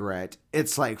cigarette.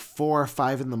 It's like 4 or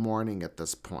 5 in the morning at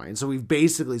this point. So we've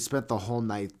basically spent the whole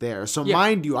night there. So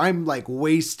mind you, I'm like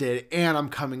wasted and I'm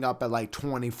coming up at like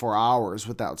 24 hours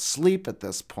without sleep at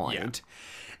this point.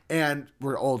 Yeah. And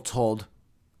we're all told,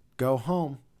 go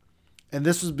home. And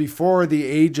this was before the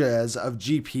ages of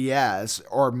GPS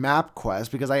or MapQuest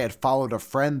because I had followed a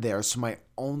friend there. So my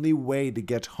only way to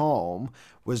get home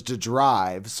was to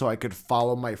drive so I could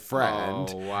follow my friend.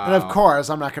 Oh, wow. And of course,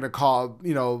 I'm not going to call,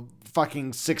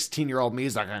 fucking 16-year-old me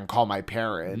is not going to call my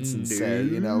parents and say,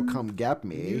 come get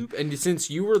me. Nope. And since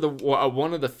you were the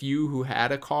one of the few who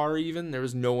had a car even, there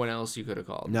was no one else you could have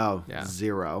called. No,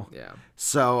 zero. Yeah.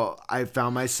 So I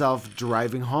found myself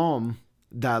driving home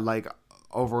that like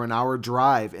over an hour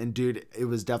drive. And dude, it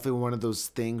was definitely one of those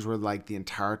things where like the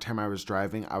entire time I was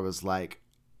driving, I was like,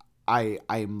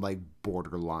 I'm like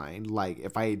borderline. Like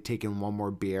if I had taken one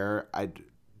more beer,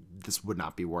 this would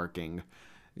not be working.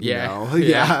 Yeah.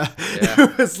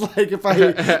 It was like if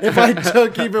I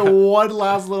took even one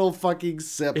last little fucking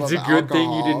sip of alcohol. It's a good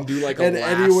thing you didn't do like a in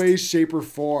any way, shape, or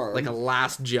form. Like a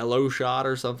last Jello shot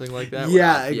or something like that.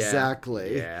 Yeah,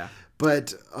 exactly. Yeah.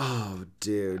 But oh,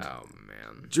 dude. Oh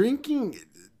man.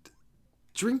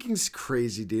 Drinking's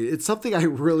crazy, dude. It's something I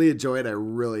really enjoy and I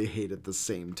really hate at the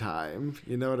same time.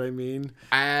 You know what I mean?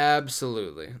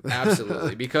 Absolutely.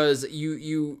 Because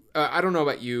you I don't know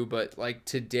about you, but like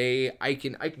today I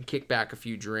can kick back a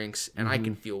few drinks and I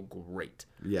can feel great.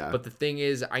 Yeah. But the thing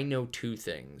is, I know two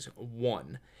things.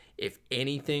 One, if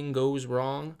anything goes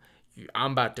wrong,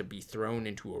 I'm about to be thrown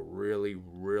into a really,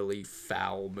 really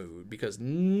foul mood because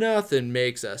nothing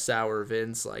makes a sour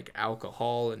Vince like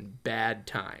alcohol and bad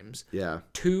times. Yeah.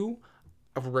 Two,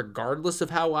 regardless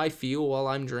of how I feel while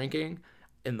I'm drinking,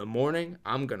 in the morning,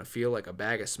 I'm going to feel like a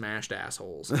bag of smashed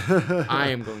assholes. I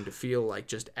am going to feel like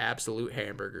just absolute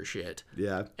hamburger shit.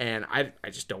 Yeah. And I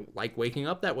just don't like waking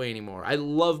up that way anymore. I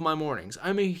love my mornings.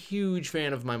 I'm a huge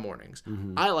fan of my mornings.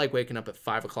 Mm-hmm. I like waking up at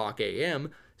 5 o'clock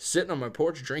a.m., sitting on my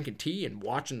porch drinking tea and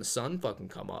watching the sun fucking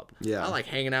come up. Yeah. I like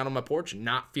hanging out on my porch and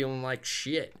not feeling like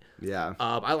shit. Yeah.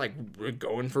 I like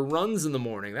going for runs in the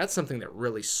morning. That's something that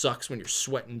really sucks when you're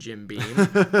sweating Jim Beam.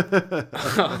 But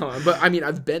I mean,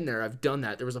 I've been there. I've done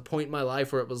that. There was a point in my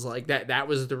life where it was like that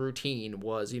was the routine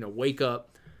was, wake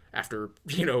up after,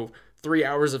 3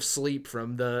 hours of sleep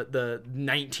from the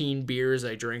 19 beers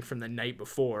I drank from the night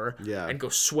before. Yeah. And go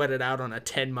sweat it out on a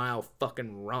 10-mile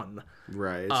fucking run.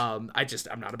 Right. I'm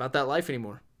not about that life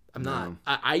anymore. I'm not.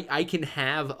 I can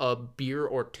have a beer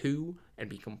or two and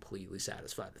be completely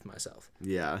satisfied with myself.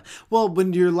 Yeah. Well,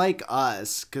 when you're like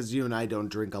us, because you and I don't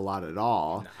drink a lot at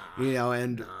all,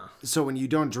 so when you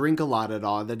don't drink a lot at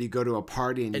all, then you go to a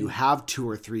party and you have 2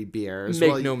 or 3 beers.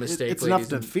 Make no mistake, it's enough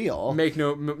to feel. Make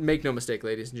no mistake,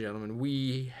 ladies and gentlemen.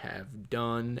 We have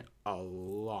done a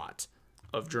lot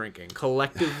of drinking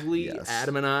collectively. Yes.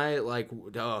 Adam and I,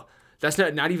 that's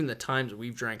not even the times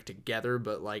we've drank together,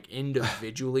 but like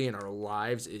individually in our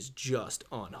lives is just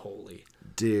unholy.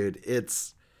 Dude,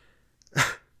 it's...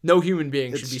 No human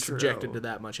being should be true. subjected to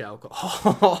that much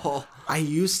alcohol. I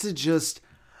used to just...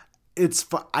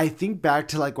 I think back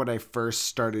to like when I first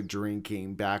started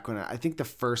drinking, back when I think the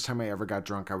first time I ever got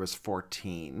drunk, I was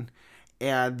 14.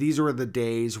 And these were the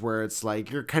days where it's like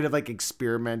you're kind of like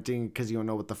experimenting because you don't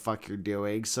know what the fuck you're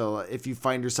doing. So if you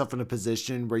find yourself in a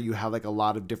position where you have like a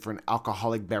lot of different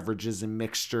alcoholic beverages and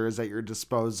mixtures at your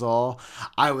disposal,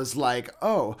 I was like,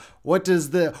 oh, what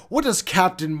does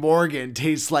Captain Morgan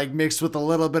taste like mixed with a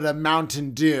little bit of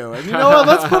Mountain Dew? And you know what?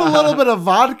 Let's put a little bit of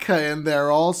vodka in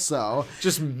there also.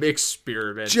 Just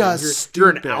experimenting. Just you're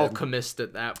an stupid. alchemist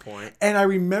at that point. And I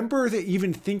remember that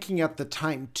even thinking at the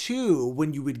time too,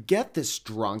 when you would get this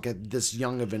drunk at this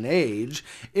young of an age,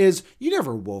 is you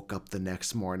never woke up the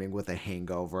next morning with a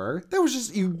hangover. That was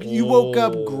just you woke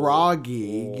up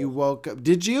groggy. You woke up.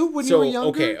 Did you when you were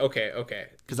younger? Okay.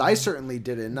 Because I certainly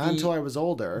didn't. Not until I was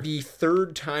older. The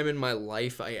third time in my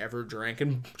life I ever drank,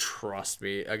 and trust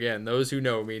me, again, those who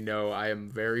know me know I am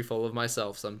very full of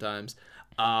myself sometimes.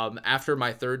 After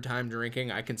my third time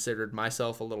drinking, I considered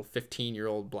myself a little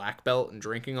 15-year-old black belt in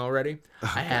drinking already.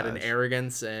 I had an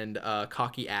arrogance and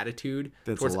cocky attitude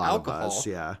towards alcohol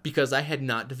because I had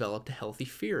not developed a healthy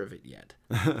fear of it yet.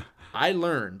 I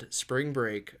learned spring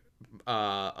break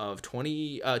of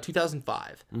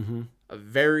 2005, a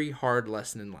very hard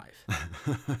lesson in life.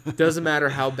 It doesn't matter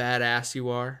how badass you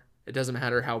are. It doesn't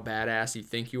matter how badass you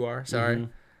think you are. Sorry.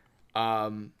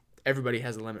 Everybody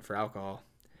has a limit for alcohol.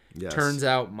 Yes. Turns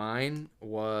out mine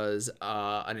was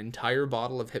an entire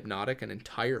bottle of Hypnotic, an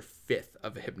entire fifth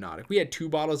of a Hypnotic. We had 2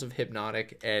 bottles of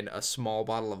Hypnotic and a small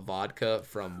bottle of vodka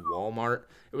from Walmart.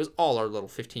 It was all our little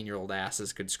 15-year-old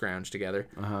asses could scrounge together.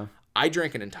 I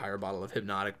drank an entire bottle of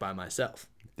Hypnotic by myself.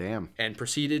 Damn. And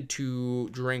proceeded to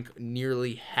drink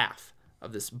nearly half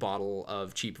of this bottle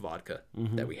of cheap vodka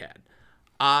that we had.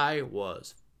 I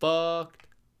was fucked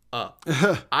up.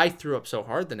 I threw up so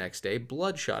hard the next day,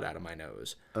 blood shot out of my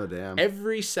nose. Oh, damn.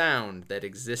 Every sound that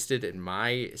existed in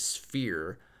my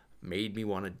sphere made me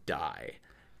want to die.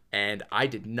 And I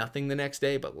did nothing the next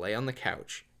day but lay on the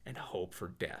couch and hope for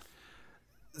death.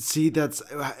 See,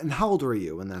 and how old were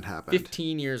you when that happened?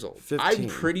 15 years old. 15. I'm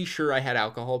pretty sure I had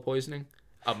alcohol poisoning.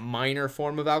 A minor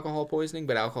form of alcohol poisoning,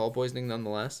 but alcohol poisoning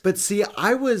nonetheless. But see,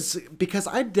 because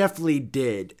I definitely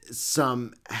did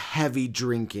some heavy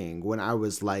drinking when I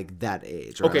was like that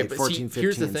age. Right? Okay, like but 14, see, 15,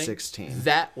 here's the thing. 16.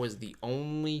 That was the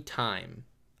only time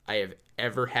I have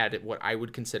ever had what I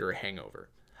would consider a hangover.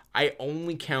 I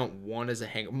only count one as a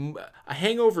hangover. A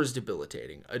hangover is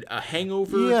debilitating. A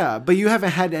hangover... Yeah, but you haven't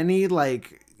had any,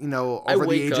 like, over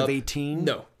the age of 18?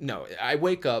 No. I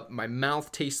wake up, my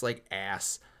mouth tastes like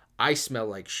ass. I smell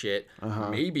like shit.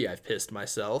 Maybe I've pissed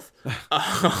myself.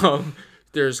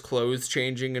 There's clothes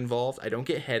changing involved. I don't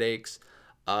get headaches.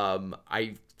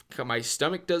 My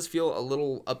stomach does feel a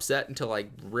little upset until I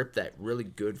rip that really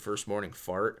good first morning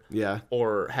fart. Yeah.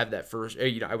 Or have that first,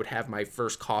 I would have my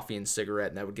first coffee and cigarette,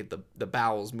 and that would get the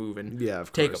bowels moving. Yeah,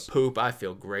 of Take course. a poop. I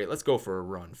feel great. Let's go for a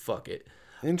run. Fuck it.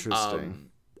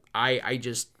 Interesting.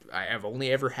 I've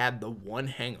only ever had the one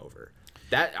hangover.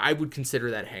 That I would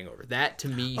consider that a hangover. That to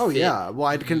me. Oh yeah, well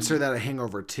I'd consider that a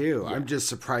hangover too. Yeah. I'm just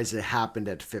surprised it happened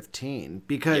at 15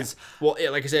 because. Yeah.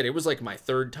 Well, like I said, it was like my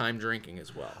third time drinking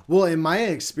as well. Well, in my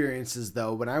experiences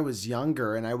though, when I was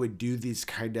younger and I would do these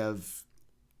kind of,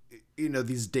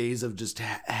 these days of just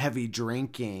heavy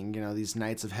drinking, these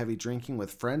nights of heavy drinking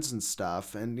with friends and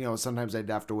stuff, and sometimes I'd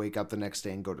have to wake up the next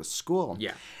day and go to school.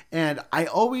 Yeah. And I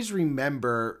always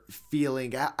remember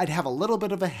feeling I'd have a little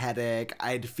bit of a headache.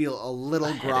 I'd feel a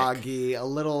little groggy, a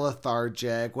little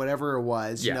lethargic, whatever it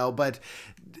was, but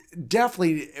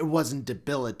definitely it wasn't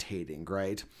debilitating,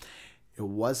 right? It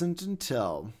wasn't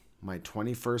until my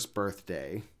 21st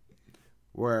birthday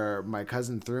where my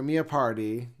cousin threw me a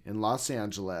party in Los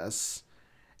Angeles,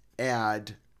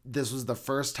 and this was the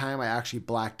first time I actually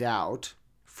blacked out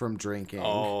from drinking.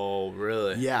 Oh,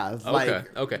 really? Yeah.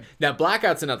 Okay. Now,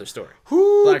 blackout's another story.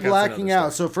 Blacking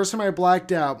out. So first time I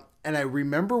blacked out, and I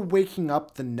remember waking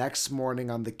up the next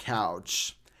morning on the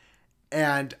couch,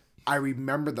 and I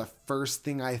remember the first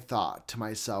thing I thought to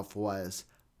myself was,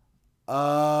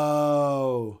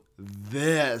 oh,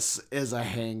 this is a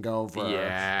hangover.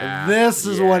 Yeah. This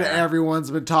is what everyone's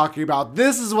been talking about.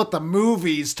 This is what the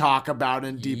movies talk about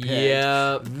and depict.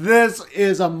 Yep. This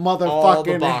is a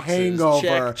motherfucking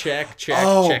hangover. Check.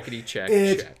 Oh, Checkity check.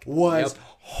 It was Yep.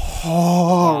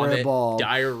 horrible. Vomit,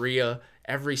 diarrhea.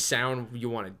 Every sound you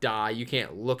want to die. You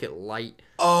can't look at light.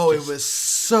 Oh, it was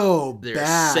so Their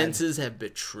bad. senses have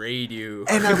betrayed you.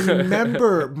 And I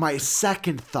remember my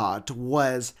second thought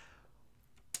was,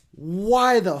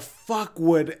 why the fuck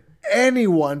would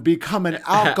anyone become an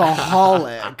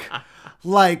alcoholic?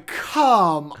 Like,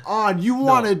 come on. You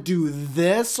want to do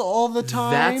this all the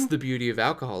time? That's the beauty of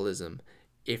alcoholism.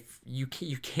 If you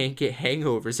can't get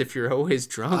hangovers if you're always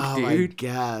drunk, dude. I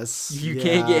guess. You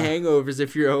can't get hangovers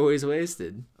if you're always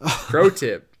wasted. Pro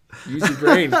tip. Use your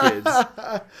brain, kids.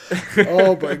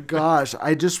 Oh my gosh.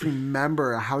 I just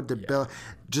remember how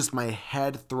just my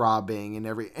head throbbing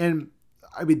and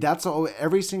I mean, that's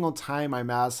every single time I'm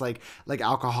asked, like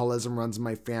alcoholism runs in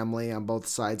my family on both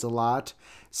sides a lot.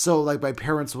 So like my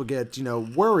parents will get,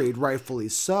 worried, rightfully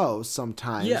so,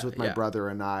 sometimes with my brother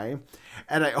and I.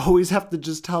 And I always have to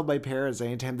just tell my parents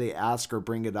anytime they ask or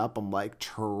bring it up, I'm like,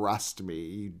 trust me,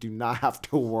 you do not have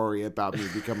to worry about me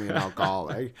becoming an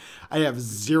alcoholic. I have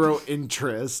zero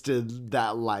interest in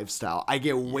that lifestyle. I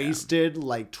get wasted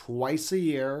like twice a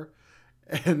year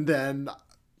and then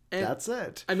that's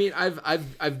it. I mean,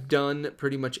 I've done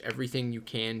pretty much everything you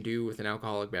can do with an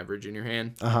alcoholic beverage in your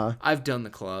hand. Uh-huh. I've done the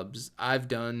clubs. I've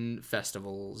done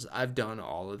festivals. I've done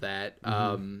all of that.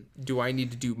 Mm-hmm. Do I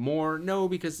need to do more? No,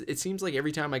 because it seems like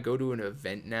every time I go to an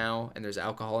event now and there's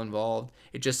alcohol involved,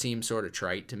 it just seems sort of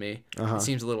trite to me. Uh-huh. It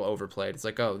seems a little overplayed. It's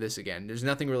like, oh, this again. There's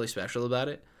nothing really special about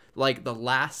it. Like the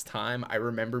last time I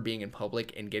remember being in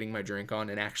public and getting my drink on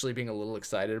and actually being a little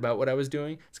excited about what I was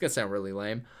doing. It's gonna sound really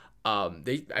lame.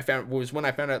 I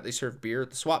found out they serve beer at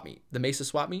the swap meet, the Mesa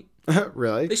swap meet.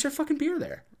 Really? They serve fucking beer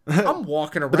there. I'm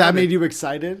walking around. But that made you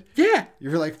excited? Yeah. You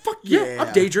were like, fuck Yeah, yeah.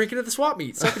 I'm day drinking at the swap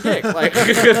meet. Suck a dick. Like,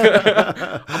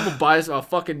 I'm gonna buy a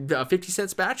fucking 50-cent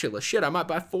spatula. Shit, I might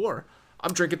buy 4.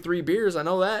 I'm drinking 3 beers. I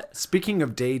know that. Speaking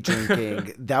of day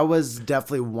drinking, that was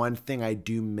definitely one thing I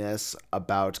do miss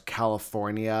about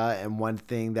California, and one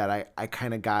thing that I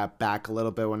kind of got back a little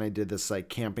bit when I did this like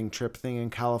camping trip thing in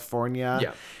California.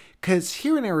 Yeah. Because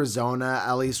here in Arizona,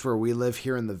 at least where we live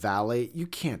here in the valley, you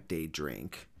can't day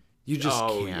drink. You just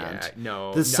can't. Yeah.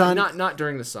 No. The sun, not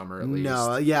during the summer, at least.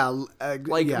 No, yeah.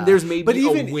 There's maybe but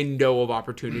even, a window of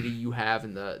opportunity you have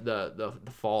in the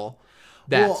fall.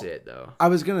 That's it, though. I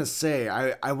was going to say,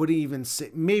 I wouldn't even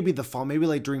say, maybe the fall, maybe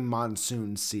like during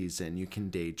monsoon season, you can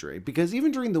day drink. Because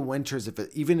even during the winters,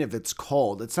 even if it's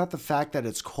cold, it's not the fact that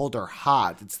it's cold or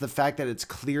hot. It's the fact that it's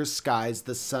clear skies,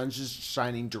 the sun's just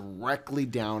shining directly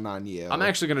down on you. I'm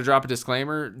actually going to drop a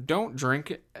disclaimer. Don't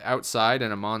drink outside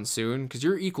in a monsoon, because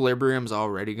your equilibrium's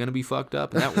already going to be fucked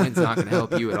up, and that wind's not going to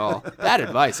help you at all. Bad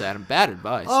advice, Adam. Bad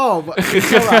advice. Oh, but,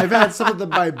 I've had some of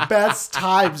my best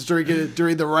times drinking it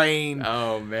during the rain.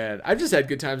 Oh, man. I've just had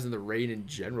good times in the rain in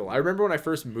general. I remember when I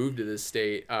first moved to this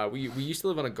state, we used to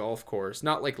live on a golf course.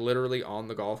 Not like literally on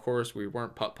the golf course. We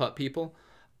weren't putt-putt people.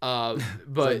 But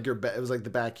it was like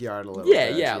the backyard a little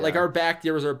bit. Yeah. Like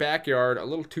there was our backyard, a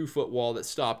little 2-foot wall that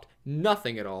stopped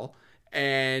nothing at all.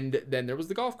 And then there was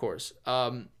the golf course.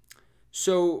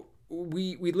 So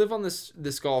we live on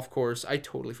this golf course. I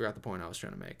totally forgot the point I was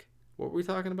trying to make. What were we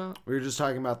talking about? We were just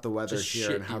talking about the weather Just here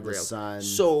shit and how the derailed. sun.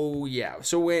 So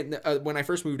when I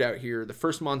first moved out here, the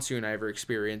first monsoon I ever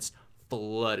experienced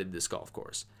flooded this golf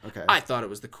course. Okay. I thought it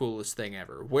was the coolest thing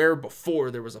ever. Where before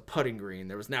there was a putting green,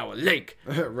 there was now a lake.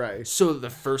 Right. So the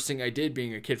first thing I did,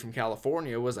 being a kid from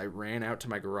California, was I ran out to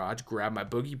my garage, grabbed my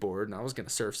boogie board, and I was gonna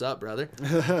surfs up, brother.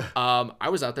 I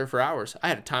was out there for hours. I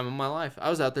had a time of my life. I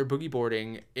was out there boogie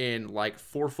boarding in like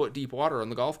 4-foot deep water on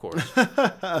the golf course.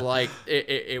 Like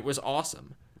it was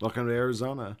awesome. Welcome to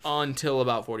Arizona. Until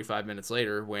about 45 minutes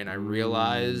later, when I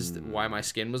realized why my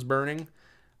skin was burning.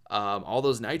 All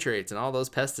those nitrates and all those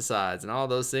pesticides and all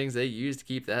those things they used to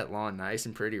keep that lawn nice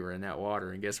and pretty were in that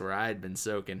water. And guess where I had been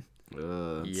soaking?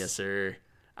 Yes, sir.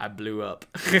 I blew up.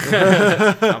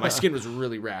 My skin was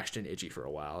really rashed and itchy for a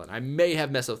while, and I may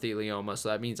have mesothelioma, so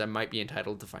that means I might be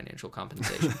entitled to financial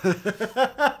compensation.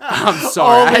 I'm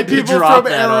sorry, All I had the to people drop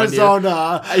from that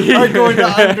Arizona are going to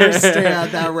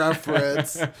understand that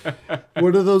reference.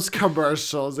 One of those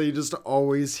commercials that you just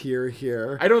always hear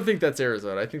here. I don't think that's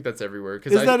Arizona. I think that's everywhere.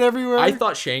 Is that everywhere? I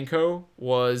thought Shanko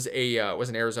was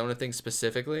an Arizona thing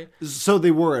specifically. So they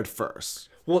were at first.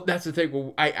 Well, that's the thing.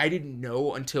 Well, I didn't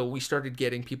know until we started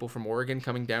getting people from Oregon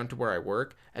coming down to where I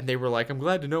work, and they were like, "I'm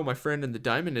glad to know my friend in the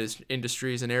diamond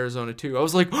industry is in Arizona too." I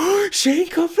was like, oh, "Shane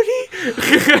Company."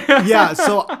 Yeah,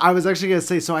 so I was actually gonna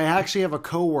say, so I actually have a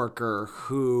coworker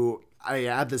who I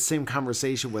had the same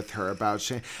conversation with her about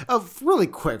Shane. Really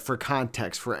quick for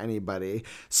context for anybody.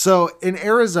 So in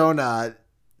Arizona,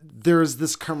 there's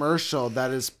this commercial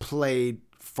that is played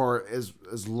for as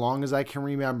long as I can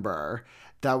remember.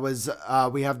 That was,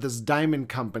 we have this diamond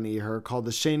company here called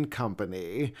the Shane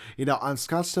Company, on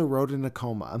Scottsdale Road in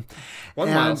Tacoma.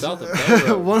 1 mile south of Bell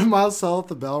Road. 1 mile south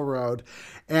of Bell Road.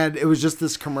 And it was just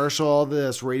this commercial,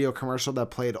 this radio commercial that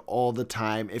played all the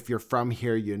time. If you're from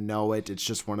here, you know it. It's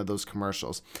just one of those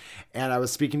commercials. And I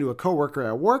was speaking to a coworker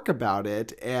at work about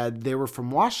it, and they were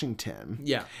from Washington.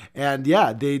 Yeah. And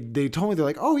yeah, they told me, they're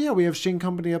like, oh yeah, we have Shane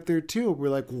Company up there too. We're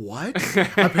like, what?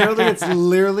 Apparently it's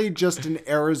literally just an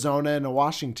Arizona and a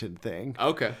Washington thing.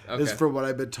 Okay. Is from what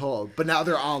I've been told. But now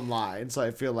they're online, so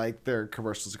I feel like their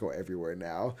commercials go everywhere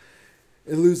now.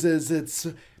 It loses its...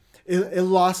 It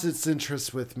lost its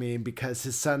interest with me because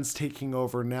his son's taking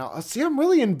over now. See, I'm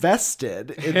really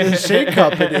invested in the Shane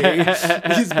Company.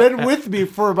 He's been with me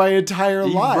for my entire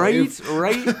life.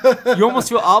 Right. You almost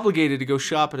feel obligated to go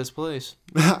shop at his place.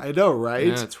 I know, right?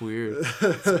 Yeah, it's weird.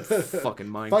 It's fucking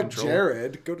mind Fuck control.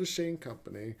 Jared. Go to Shane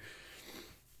Company.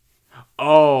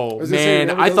 Oh,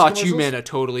 man. I thought you commercials? meant a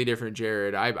totally different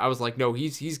Jared. I was like, no,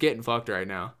 he's getting fucked right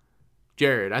now.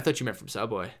 Jared, I thought you meant from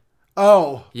Subway.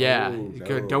 Oh. Yeah.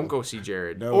 No. Don't go see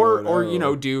Jared. No, or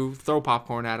throw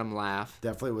popcorn at him, laugh.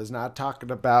 Definitely was not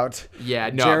talking about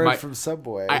Jared from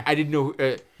Subway. I didn't know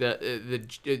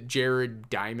the Jared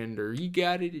Diamond or you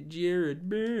got it at Jared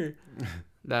Bear.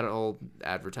 That old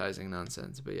advertising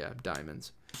nonsense. But yeah,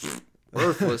 diamonds.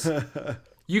 Worthless.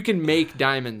 You can make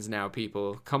diamonds now,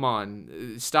 people. Come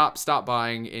on. Stop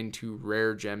buying into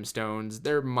rare gemstones.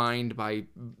 They're mined by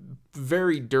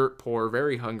very dirt poor,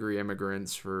 very hungry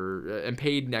immigrants and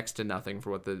paid next to nothing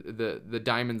for what the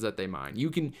diamonds that they mine. You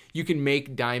can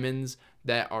make diamonds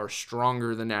that are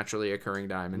stronger than naturally occurring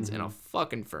diamonds in a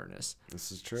fucking furnace.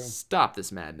 This is true. Stop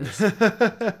this madness.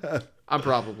 I'm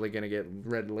probably gonna get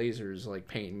red lasers like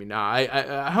painting me.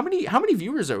 Nah, how many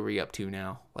viewers are we up to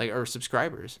now? Or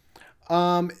subscribers?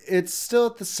 It's still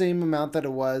at the same amount that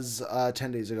it was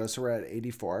 10 days ago, so we're at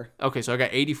 84. Okay, so I got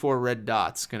 84 red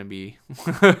dots gonna be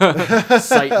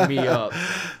sighting me up.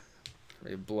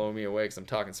 They blow me away because I'm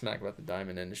talking smack about the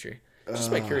diamond industry.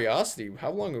 Just by curiosity, how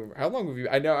long have you?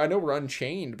 I know we're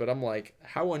unchained, but I'm like,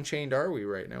 how unchained are we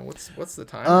right now? What's the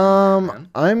time? Man?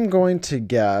 I'm going to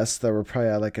guess that we're probably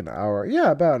at like an hour.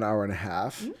 Yeah, about an hour and a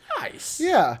half. Nice.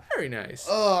 Yeah. Very nice.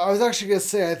 I was actually gonna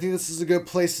say I think this is a good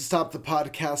place to stop the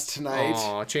podcast tonight.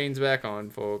 Aw, chains back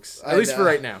on, folks. At least for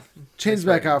right now. Chains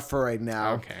back out for right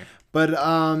now. Okay. But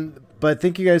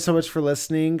thank you guys so much for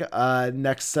listening.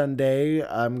 Next Sunday,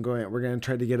 we're gonna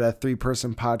try to get a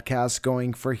 3-person podcast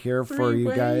going for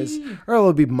you guys, or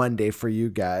it'll be Monday for you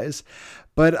guys.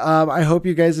 But I hope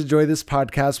you guys enjoy this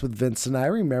podcast with Vince and I.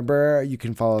 Remember, you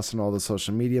can follow us on all the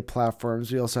social media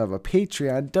platforms. We also have a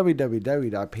Patreon,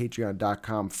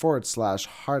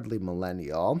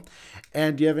 www.patreon.com/hardlymillennial.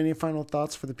 And do you have any final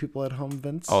thoughts for the people at home,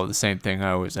 Vince? Oh, the same thing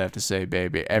I always have to say,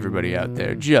 baby. Everybody out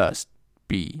there, just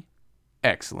be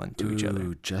excellent to each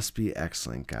other. Just be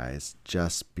excellent, guys.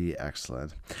 Just be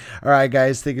excellent. All right,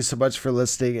 guys. Thank you so much for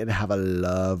listening and have a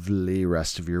lovely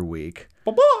rest of your week.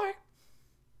 Bye-bye.